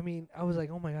I mean, I was like,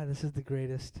 oh my God, this is the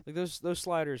greatest. Like those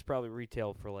sliders probably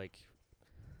retail for like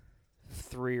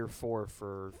 3 or 4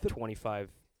 for $25.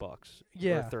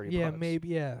 Yeah, or 30 yeah, bucks. maybe,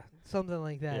 yeah, something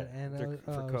like that. Yeah, And they're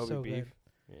for oh, Kobe so beef.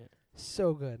 good.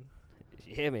 So good.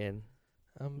 Yeah, man.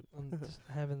 I'm just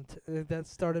having that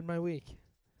started my week.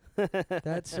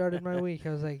 That started my week. I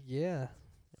was like, yeah.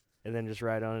 And then just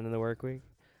ride on into the work week.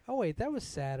 Oh wait, that was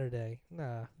Saturday.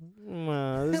 Nah.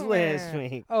 This last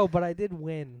week. Oh, but I did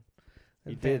win.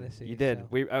 in You did. fantasy, You did.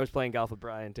 so- I was playing golf with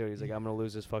Brian too. He's like, I'm gonna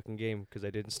lose this fucking game because I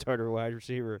didn't start a wide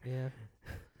receiver. Yeah.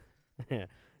 Yeah.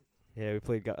 Yeah, we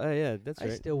played golf. Oh yeah, that's I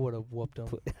right. still would have whooped him.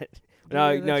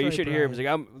 No, Yeah, no, that's you right, should hear him. He's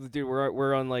Brian. like, dude,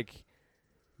 we're on like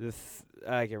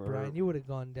I can't remember. Brian, you would have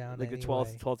gone down like anyway. the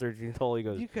 12th, 13th hole. He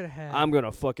goes, You could have had. I'm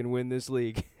gonna fucking win this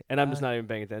league, and I'm just Uh, not even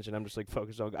paying attention. I'm just like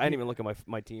focused on. I didn't even look at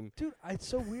my team. Dude, it's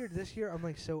so weird. This year, I'm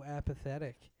like so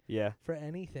apathetic Yeah, for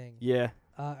anything. yeah,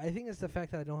 I think it's the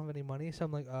fact that I don't have any money, so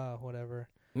I'm like, oh, whatever.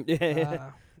 yeah.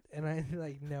 And I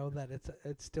like know that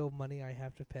it's still money I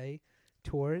have to pay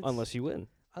towards. Unless you win,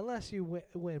 Unless you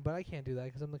win, but I can't do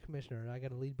that 'cause I'm the commissioner. I got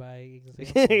to lead by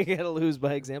example. you gotta lose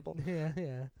by example. Yeah,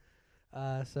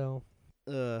 yeah. So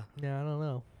Uh, yeah, I don't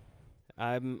know.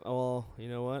 well, you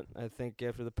know what? I think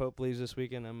after the Pope leaves this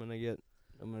weekend, I'm gonna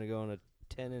go on a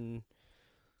 10 and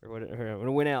or whatever. I'm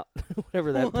gonna win out,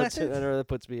 whatever that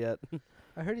puts me at.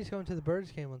 I heard he's going to the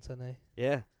Birds game on Sunday.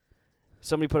 Yeah.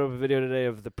 Somebody put up a video today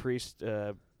of the priest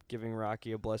giving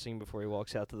Rocky a blessing before he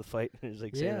walks out to the fight. He's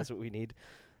like saying Yeah. that's what we need.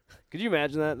 Could you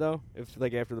imagine that though? If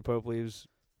like after the Pope leaves,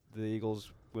 the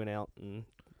Eagles win out and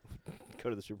go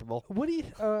to the Super Bowl. What do you?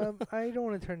 I don't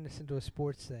want to turn this into a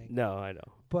sports thing, No, I know.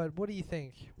 but what do you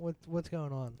think? What's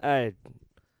going on?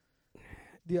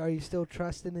 Are you still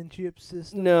trusting in Chip's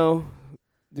system? No,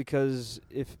 because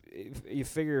if you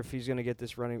figure if he's going to get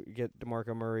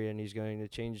DeMarco Murray and he's going to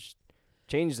change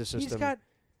the system. He's got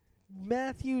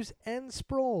Matthews and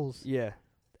Sproles, yeah,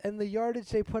 and the yardage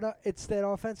they put up. It's that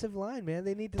offensive line, man.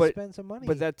 They need to But- spend some money.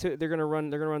 but that too, they're going to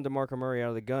run DeMarco Murray out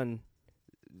of the gun.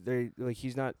 They're going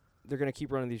to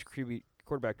keep running these QB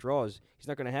quarterback draws. He's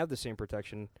not going to have the same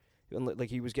protection. Like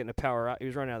he was getting a power eye. He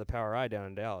was running out of the power eye down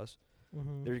in Dallas.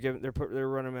 Mhm. They're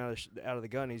running him out of the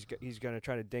gun. He's going to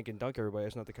try to dink and dunk everybody.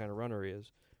 That's not the kind of runner he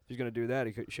is. If he's going to do that,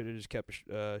 he should have just kept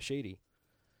Shady.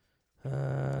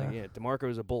 Like, yeah,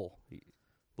 DeMarco's a bull.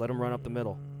 Let him run up the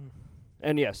middle.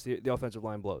 And yes, the offensive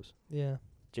line blows. Yeah.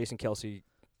 Jason Kelsey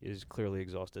is clearly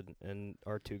exhausted, and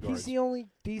our two guards. He's the only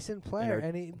decent player, our-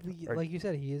 and our- like you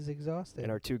said, he is exhausted.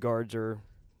 And our two guards are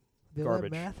they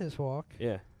garbage. let Mathis walk.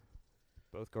 yeah,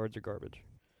 both guards are garbage.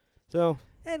 So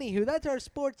Anywho, that's our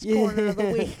sports Yeah. corner of the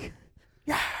week.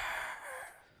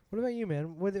 What about you,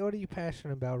 man? What are you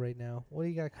passionate about right now? What do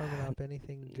you got coming up?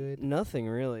 Anything good? nothing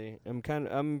really. I'm kind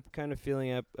of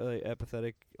feeling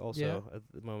apathetic also at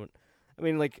the moment. I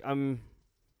mean, like I'm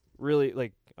really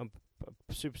like I'm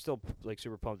super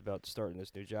pumped about starting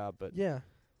this new job, but Yeah.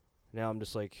 now I'm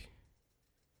just like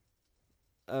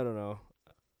I don't know,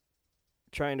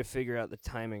 trying to figure out the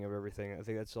timing of everything. I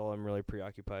think that's all I'm really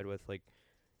preoccupied with. Like,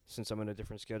 since I'm in a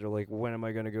different schedule, like when am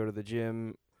I going to go to the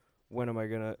gym? When am I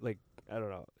going to, like, I don't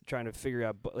know, trying to figure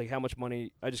out, like, how much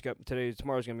money I just got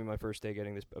tomorrow's going to be my first day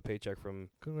getting a paycheck from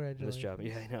Congratulations. this job.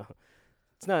 Yeah, I know.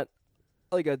 It's not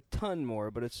like a ton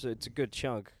more, but it's a good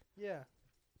chunk. Yeah.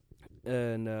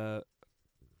 And I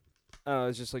don't know,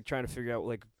 it's just like trying to figure out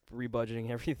like rebudgeting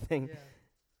everything. Yeah.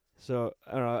 So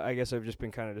I don't know, I guess I've just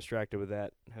been kind of distracted with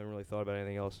that. Haven't really thought about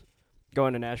anything else.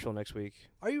 Going to Nashville next week.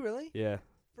 Are you really? Yeah,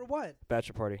 For what?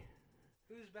 bachelor party.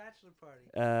 Whose bachelor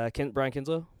party? Brian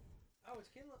Kinslow. Oh, it's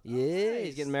Kinla. Yeah, nice.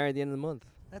 he's getting married at the end of the month.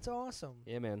 That's awesome.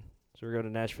 Yeah, man. So we're going to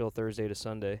Nashville Thursday to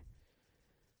Sunday.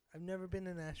 I've never been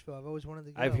to Nashville. I've always wanted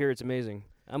to go. I've heard it's amazing.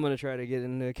 I'm gonna try to get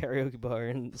in the karaoke bar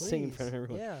and sing in front of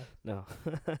Please. everyone. Yeah.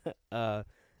 No,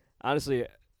 honestly,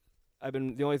 I've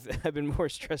been I've been more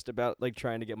stressed about like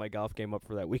trying to get my golf game up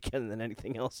for that weekend than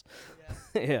anything else.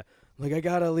 Yeah. Yeah, like I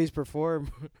gotta at least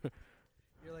perform.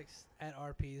 You're like at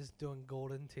RP's doing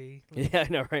golden tea. Yeah,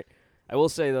 I know, right? I will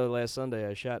say though, last Sunday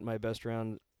I shot my best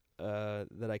round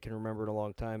that I can remember in a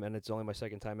long time, and it's only my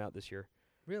second time out this year.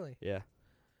 Really? Yeah.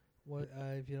 What?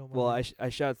 If you don't mind. Well, I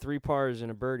shot 3 pars and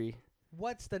a birdie.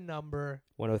 What's the number?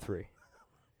 103,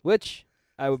 which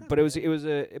That's but not it was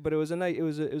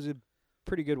a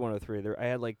pretty good 103. There I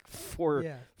had like four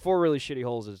Yeah. really shitty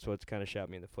holes. Is what's kind of shot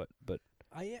me in the foot. But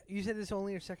You said it's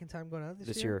only your second time going out this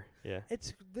this year? year, yeah,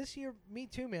 It's this year. Me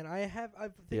too, man. I think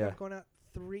Yeah. I've gone out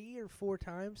 3 or 4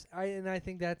 times. I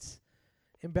think that's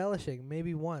embellishing.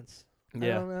 Maybe once. I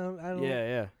yeah, don't know. I don't.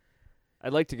 yeah.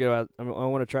 I'd like to go out. I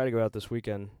want to try to go out this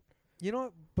weekend. You know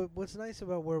what? But what's nice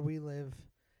about where we live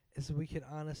is we could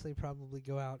honestly probably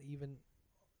go out even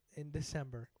in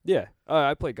December. Yeah,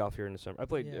 I played golf here in December. I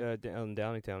played Yeah. down in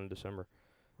Downingtown in December.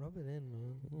 Rub it in,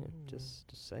 man. Yeah,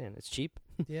 just saying, it's cheap.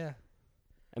 Yeah.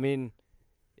 I mean,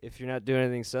 if you're not doing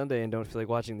anything Sunday and don't feel like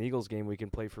watching the Eagles game, we can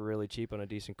play for really cheap on a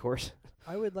decent course.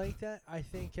 I would like that. I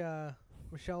think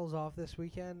Michelle's off this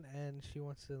weekend and she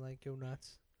wants to like go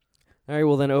nuts. All right,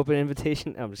 well then open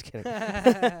invitation. No, I'm just kidding.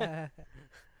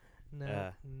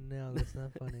 No, that's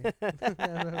not funny.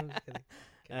 No, I'm just kidding.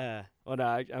 Well, no,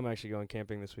 I'm actually going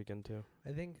camping this weekend too.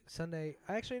 I think Sunday.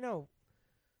 I actually know.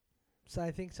 So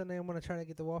I think Sunday I'm gonna try to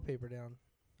get the wallpaper down.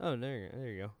 Oh, there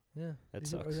you go. Yeah. That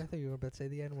Did you- sucks. I thought you were about to say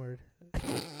the N word.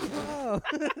 Oh.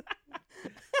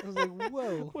 I was like,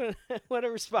 whoa. What a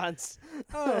response.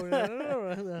 Oh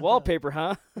no. Wallpaper,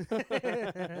 huh?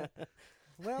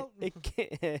 Well, It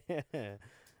can't.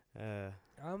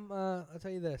 I'll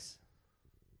tell you this.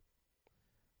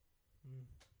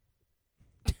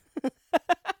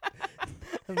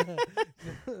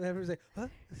 Everyone's like, huh?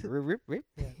 Rip, rip.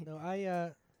 Yeah. No,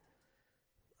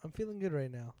 I'm feeling good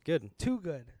right now. Good. Too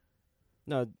good.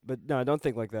 No, don't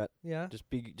think like that. Yeah.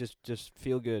 Just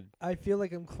feel good. I feel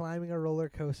like I'm climbing a roller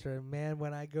coaster, and man,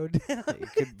 when I go down,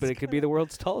 It could be the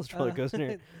world's tallest roller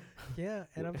coaster. Yeah,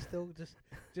 and I'm still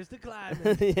just a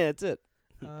climbing. Yeah, that's it.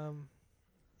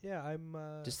 Yeah, I'm.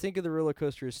 Just think of the roller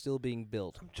coaster as still being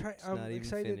built. It's I'm not even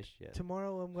excited. finished yet.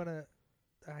 Tomorrow I'm gonna,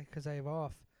 'cause I have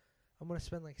off. I'm gonna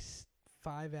spend like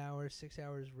 5 hours, 6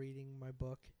 hours reading my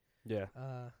book. Yeah.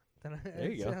 Then There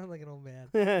you I go. sound like an old man.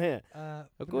 Yeah. A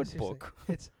A good book.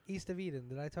 It's East of Eden.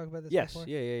 Did I talk about this Yes. before?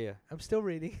 Yeah. I'm still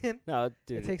reading it. No,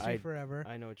 dude. It takes me forever.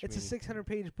 I know what you It's mean. a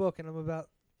 600-page book, and I'm about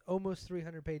almost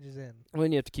 300 pages in. Well,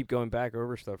 then you have to keep going back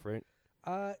over stuff, right?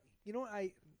 You know what?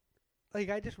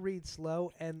 I just read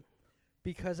slow, and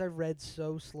because I've read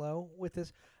so slow with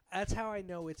this, that's how I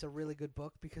know it's a really good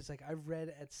book, because like I've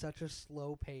read at such a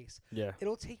slow pace. Yeah.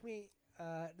 It'll take me.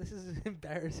 This is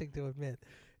embarrassing to admit.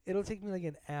 It'll take me like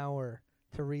an hour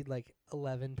to read like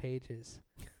 11 pages,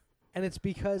 and it's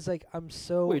because like I'm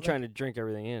so. Well, you're trying to drink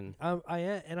everything in. I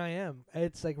am.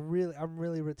 It's like really, I'm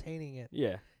really retaining it,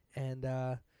 Yeah. and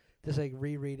just like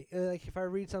rereading. Like if I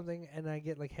read something and I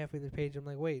get like halfway through the page, I'm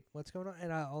like, wait, what's going on?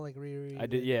 And I'll like reread. I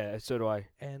did. it. Yeah. So do I.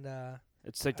 And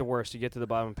It's like the worst. You get to the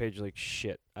bottom of the page, you're like,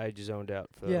 shit, I just zoned out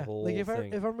for the whole like if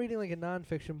thing. if I'm reading like a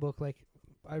nonfiction book, like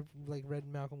I've like read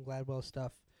Malcolm Gladwell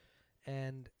stuff,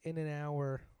 and in an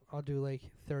hour I'll do like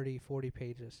 30, 40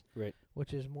 pages. Right.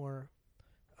 Which is more,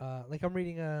 like I'm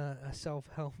reading a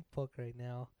self-help book right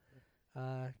now,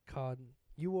 called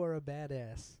 "You Are a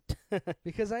Badass,"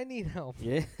 because I need help.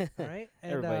 Yeah. Right.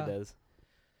 And Everybody does.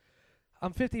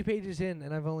 I'm 50 pages in,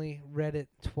 and I've only read it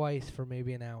twice for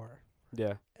maybe an hour.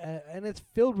 Yeah. And it's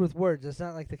filled with words. It's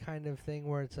not like the kind of thing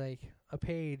where it's like a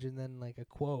page and then like a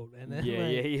quote and then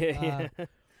Yeah.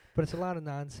 but it's a lot of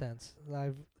nonsense.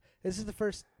 This is the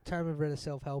first time I've read a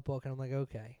self-help book, and I'm like,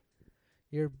 okay,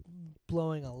 you're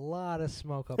blowing a lot of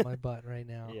smoke up my butt right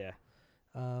now. Yeah.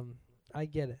 I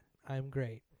get it. I'm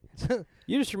great.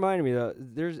 You just reminded me though.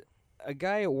 There's a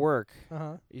guy at work.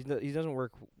 Uh-huh. He doesn't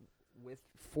work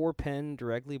for Penn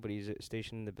directly, but he's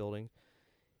stationed in the building.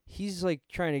 He's like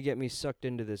trying to get me sucked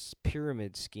into this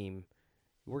pyramid scheme.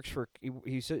 He works for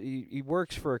he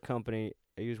works for a company.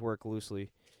 I use work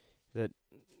loosely, that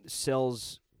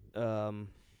sells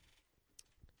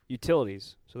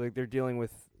utilities. So like they're dealing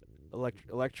with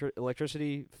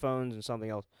electricity, phones, and something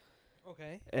else.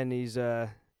 Okay. And he's the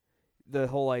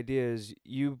whole idea is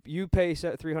you pay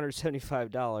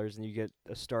 $375 and you get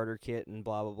a starter kit and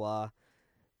blah blah blah,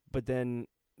 but then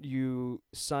you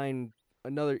sign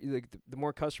another, like the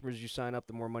more customers you sign up,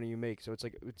 the more money you make. So it's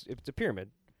like it's a pyramid.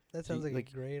 That sounds like a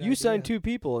great idea. You sign 2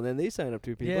 people, and then they sign up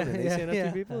 2 people, Yeah, and then they yeah, sign up yeah.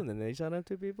 2 people, and then they sign up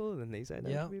 2 people, and then they sign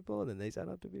up 2 people, and then they sign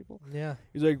up 2 people. Yeah.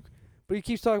 He's like, but he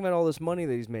keeps talking about all this money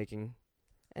that he's making,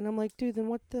 and I'm like, dude, then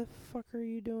what the fuck are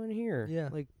you doing here? Yeah.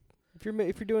 Like, if you're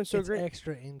doing so it's great,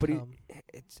 extra income. but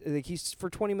it's like he's for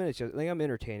 20 minutes. Like I'm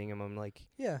entertaining him. I'm like,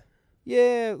 yeah.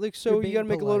 yeah, like so You're you gotta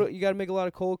being make polite. you gotta make a lot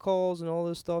of cold calls and all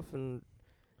this stuff, and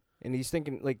he's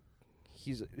thinking like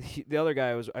the other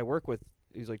guy I work with.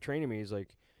 He's like training me. He's like,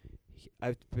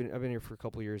 I've been here for a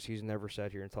couple of years. He's never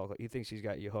sat here and talked. He thinks he's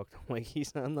got you hooked. I'm like,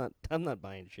 I'm not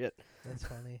buying shit. That's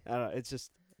funny. I don't know. It's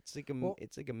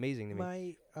like amazing to me.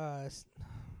 I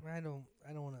don't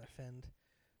want to offend,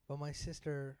 but my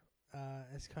sister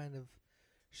is kind of,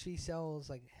 she sells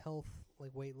like health,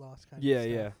 like weight loss kind of stuff.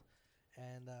 Yeah.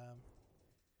 And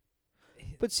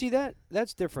But see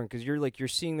that's different because you're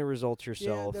seeing the results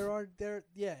yourself.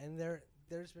 Yeah,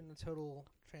 there's been a total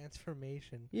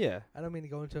transformation. Yeah. I don't mean to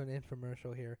go into an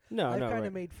infomercial here. No, I've kind right.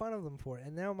 of made fun of them for it,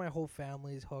 and now my whole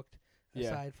family's hooked.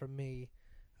 Aside from me,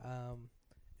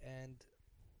 and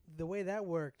the way that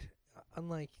worked,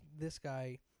 unlike this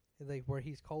guy, like where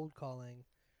he's cold calling,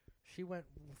 she went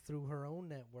through her own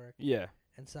network. Yeah.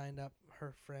 And signed up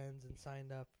her friends and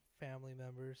signed up family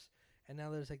members, and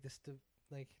now there's like this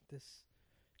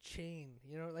chain,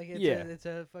 like it's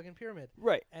a fucking pyramid.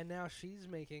 Right. And now she's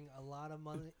making a lot of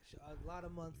money, a lot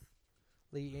of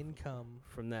monthly income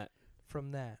from that.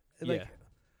 Like,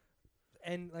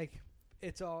 and like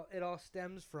it all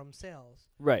stems from sales.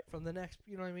 Right. From the next,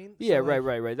 you know what I mean? Yeah, so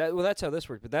right. That's how this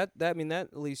works. But that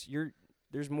at least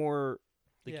there's more,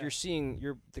 like you're seeing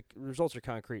the results are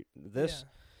concrete. This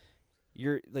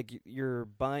you're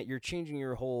changing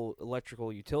your whole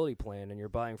electrical utility plan, and you're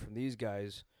buying from these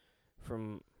guys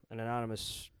from an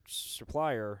anonymous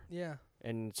supplier. Yeah.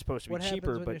 And it's supposed to be what cheaper,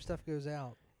 happens when but your stuff goes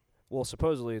out? Well,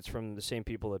 supposedly it's from the same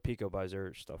people that Pico buys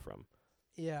their stuff from.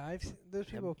 Yeah, those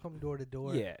people come door to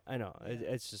door. Yeah, I know. Yeah.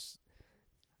 It's just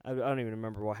I don't even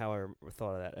remember how I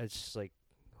thought of that. It's just like,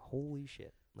 holy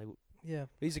shit. Like, yeah.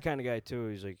 He's the kind of guy too.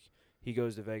 He's like, he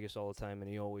goes to Vegas all the time and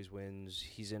he always wins.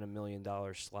 He's in $1 million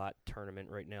slot tournament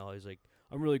right now. He's like,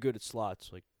 I'm really good at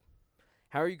slots. Like,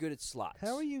 how are you good at slots?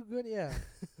 How are you good? Yeah.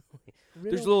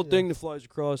 There's a little thing that flies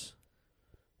across.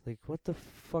 Like, what the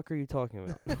fuck are you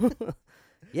talking about?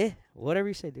 Yeah, whatever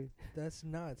you say, dude. That's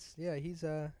nuts. Yeah, he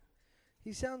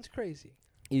sounds crazy.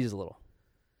 He's a little.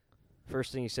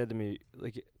 First thing he said to me,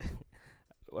 like,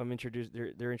 I'm introduced.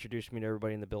 They're introducing me to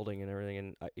everybody in the building and everything,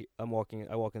 and I walk in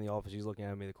the office. He's looking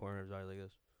at me in the corner of his eye like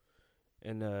this,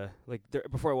 and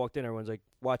before I walked in, everyone's like,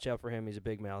 "Watch out for him. He's a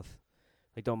big mouth.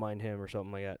 Like, don't mind him or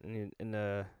something like that."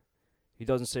 And he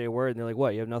doesn't say a word, and they're like,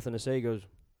 "What? You have nothing to say?" He goes,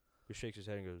 just shakes his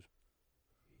head and goes,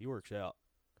 "He works out."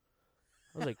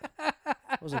 I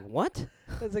was like, what?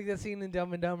 It's like that scene in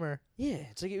Dumb and Dumber. Yeah,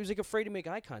 it's like he was like afraid to make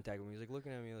eye contact with me. He was like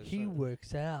looking at me. Like, he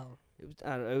works out.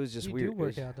 It was just you weird. You do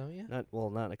work out, don't you? Not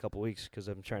in a couple weeks because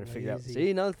I'm trying to figure out. Lazy.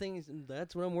 See, another thing is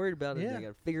that's what I'm worried about. Is Yeah. I got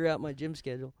to figure out my gym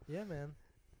schedule. Yeah, man.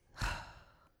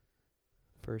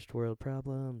 First world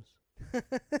problems.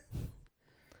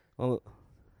 Well,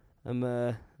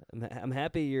 I'm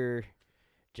happy your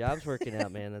job's working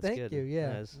out, man. That's Thank good. you.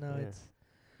 Yeah. Nice. No, Yeah.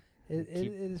 it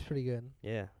is pretty good.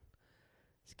 Yeah.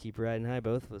 Just keep riding high,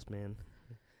 both of us, man.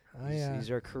 These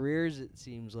are careers, it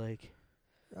seems like.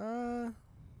 We'll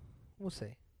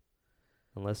see.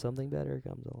 Unless something better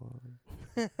comes along.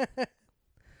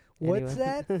 What's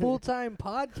Anyway. that? Full-time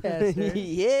podcaster.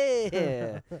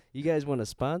 Yeah. You guys want to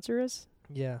sponsor us?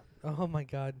 Yeah. Oh my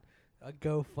God. A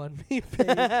GoFundMe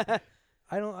page.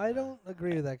 I don't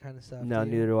agree with that kind of stuff. No,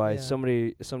 do you? neither do I. Yeah.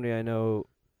 Somebody I know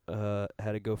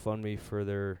had a GoFundMe for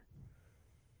their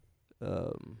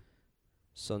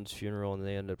son's funeral, and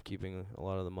they ended up keeping a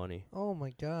lot of the money. Oh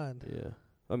my God. Yeah.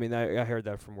 I mean, I heard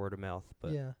that from word of mouth,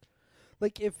 but Yeah.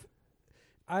 Like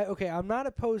I'm not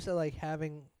opposed to like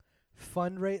having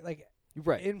like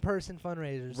right, in-person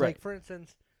fundraisers. Right. Like for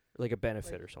instance, like a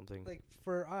benefit or something. like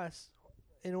for us,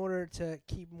 in order to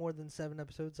keep more than 7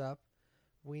 episodes up,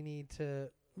 we need to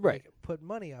Right. like, put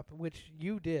money up, which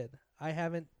you did. I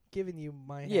haven't given you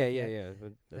my Yeah, half yeah, yet. yeah.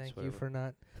 That's Thank you whatever. for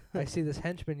not. I see this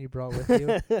henchman you brought with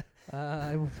you.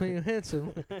 I will make you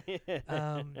handsome.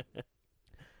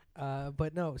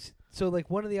 But no. So like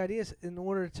one of the ideas in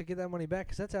order to get that money back,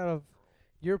 'cause that's out of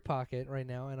your pocket right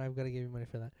now, and I've got to give you money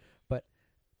for that. But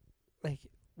like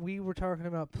we were talking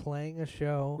about playing a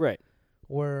show, Right.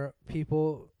 where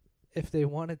people, if they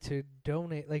wanted to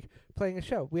donate, like playing a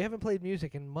show. We haven't played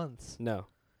music in months, No.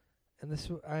 and this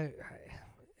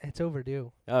it's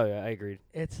overdue. Oh yeah, I agreed.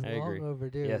 It's I long agree.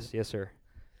 overdue. Yes, sir.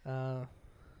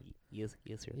 Yes,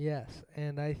 sir. Yes,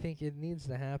 and I think it needs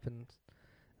to happen.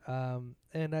 And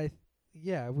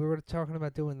we were talking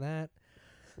about doing that.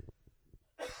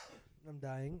 I'm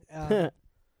dying.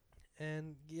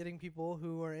 And getting people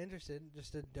who are interested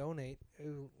just to donate,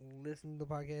 who listen to the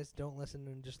podcast, don't listen,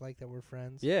 and just like that we're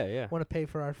friends. Yeah, yeah. Want to pay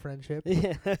for our friendship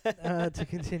Yeah. to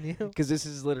continue. Because this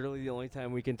is literally the only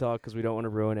time we can talk because we don't want to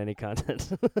ruin any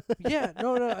content. Yeah,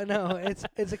 no.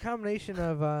 It's a combination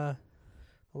of a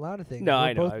lot of things. No, we're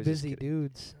I know, both I was just busy kidding.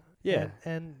 dudes. Yeah.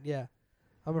 And yeah,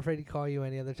 I'm afraid to call you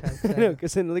any other time. I know,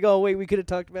 because then like, oh wait, we could have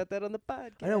talked about that on the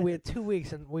podcast. I know we had 2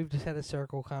 weeks and we've just had a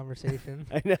circle conversation.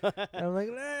 I know. And I'm like,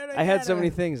 I had so many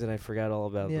things and I forgot all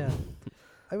about Yeah. them.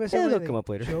 I was Yeah, they'll come up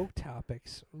later. Joke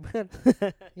topics, but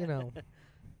you know,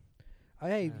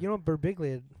 you know,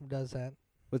 Birbiglia does that.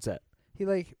 What's that? He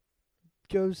like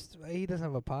goes. He doesn't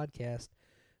have a podcast,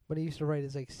 but he used to write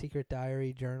his like secret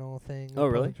diary journal thing. Oh,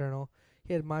 really? Public journal.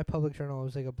 He had My Public Journal. It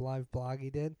was like a live blog he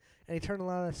did, and he turned a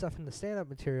lot of that stuff into stand-up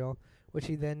material, which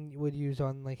he then would use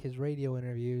on like his radio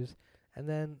interviews, and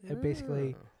then it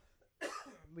basically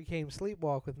became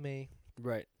Sleepwalk with Me.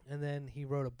 Right. And then he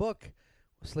wrote a book,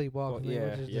 Sleepwalk with Me,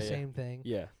 which is the same thing.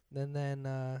 Yeah. And then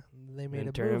they made And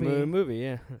a turn movie. a movie,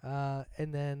 yeah.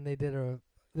 And then they did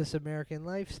This American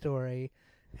Life story,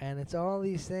 and it's all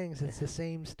these things. It's the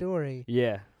same story,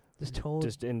 Yeah. just told.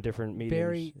 Just in different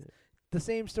mediums. The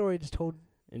same story, just told.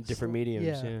 In different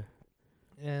mediums, yeah.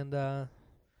 yeah. And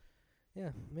yeah,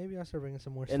 maybe I'll start bringing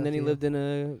some more stuff. And then he to you. lived in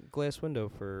a glass window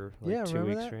for like Yeah, 2 remember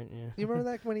weeks, that? right? Yeah. You remember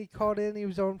that when he called in? He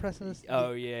was on pressing his.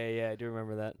 Oh yeah, I do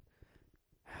remember that.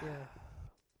 Yeah.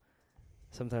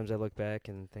 Sometimes I look back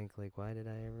and think like, why did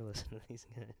I ever listen to these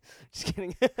guys? Just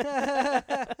kidding.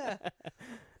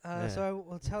 So I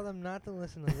will tell them not to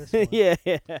listen to this one. Yeah.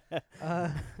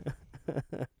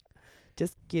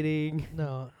 Just kidding.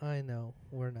 No, I know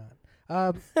we're not.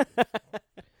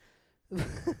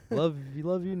 love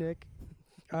you, Nick.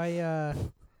 One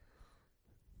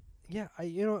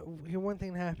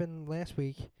thing that happened last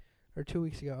week or 2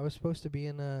 weeks ago. I was supposed to be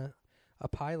in a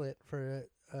pilot for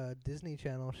a Disney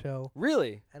Channel show,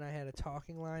 Really? and I had a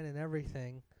talking line and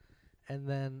everything, and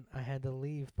then I had to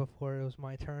leave before it was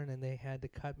my turn, and they had to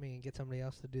cut me and get somebody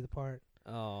else to do the part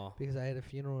Oh. because I had a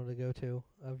funeral to go to,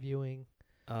 a viewing.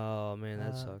 Oh man,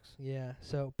 that sucks. Yeah.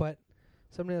 So, but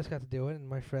somebody else got to do it, and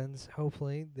my friends.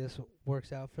 Hopefully, this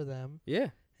works out for them, Yeah.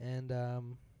 and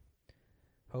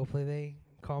hopefully they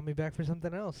call me back for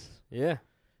something else. Yeah.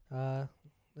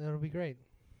 That'll be great.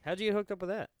 How'd you get hooked up with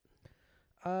that?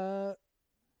 I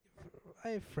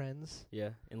have friends. Yeah,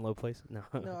 in low places. No.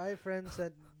 No, I have friends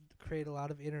that create a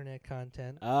lot of internet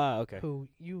content. Ah, okay. Who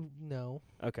you know.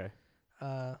 Okay.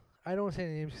 I don't want to say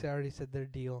any names because I already said their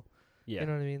deal. Yeah. You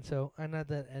know what I mean? So, not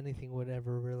that anything would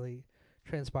ever really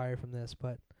transpire from this,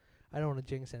 but I don't want to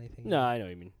jinx anything. No, I know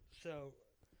what you mean. So,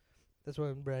 that's why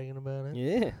I'm bragging about it.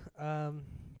 Yeah.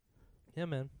 Yeah,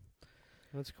 man.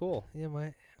 That's cool. Yeah,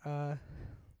 my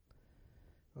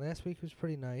last week was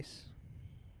pretty nice.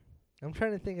 I'm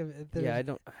trying to think of if there's. Yeah, I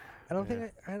don't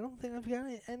think I've got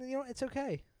it, and you know it's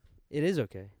okay. It is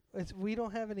okay. We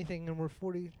don't have anything, and we're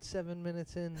 47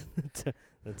 minutes in.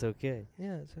 That's okay.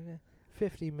 Yeah, it's okay.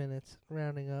 50 minutes,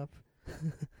 rounding up,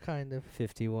 kind of.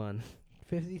 51.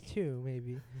 52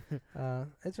 maybe.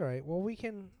 It's all right. Well, we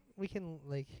can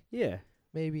like Yeah.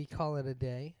 maybe call it a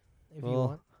day if you Well,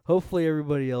 want. hopefully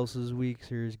everybody else's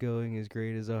weeks are going as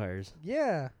great as ours.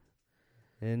 Yeah.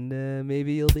 And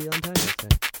maybe you'll be on time next time.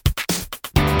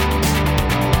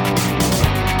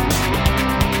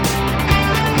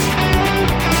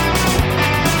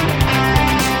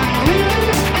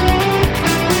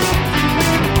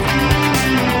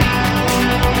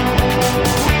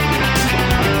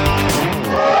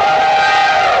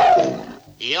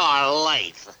 You're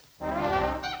late.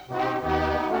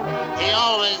 He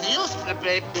always used to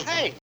be. Hey.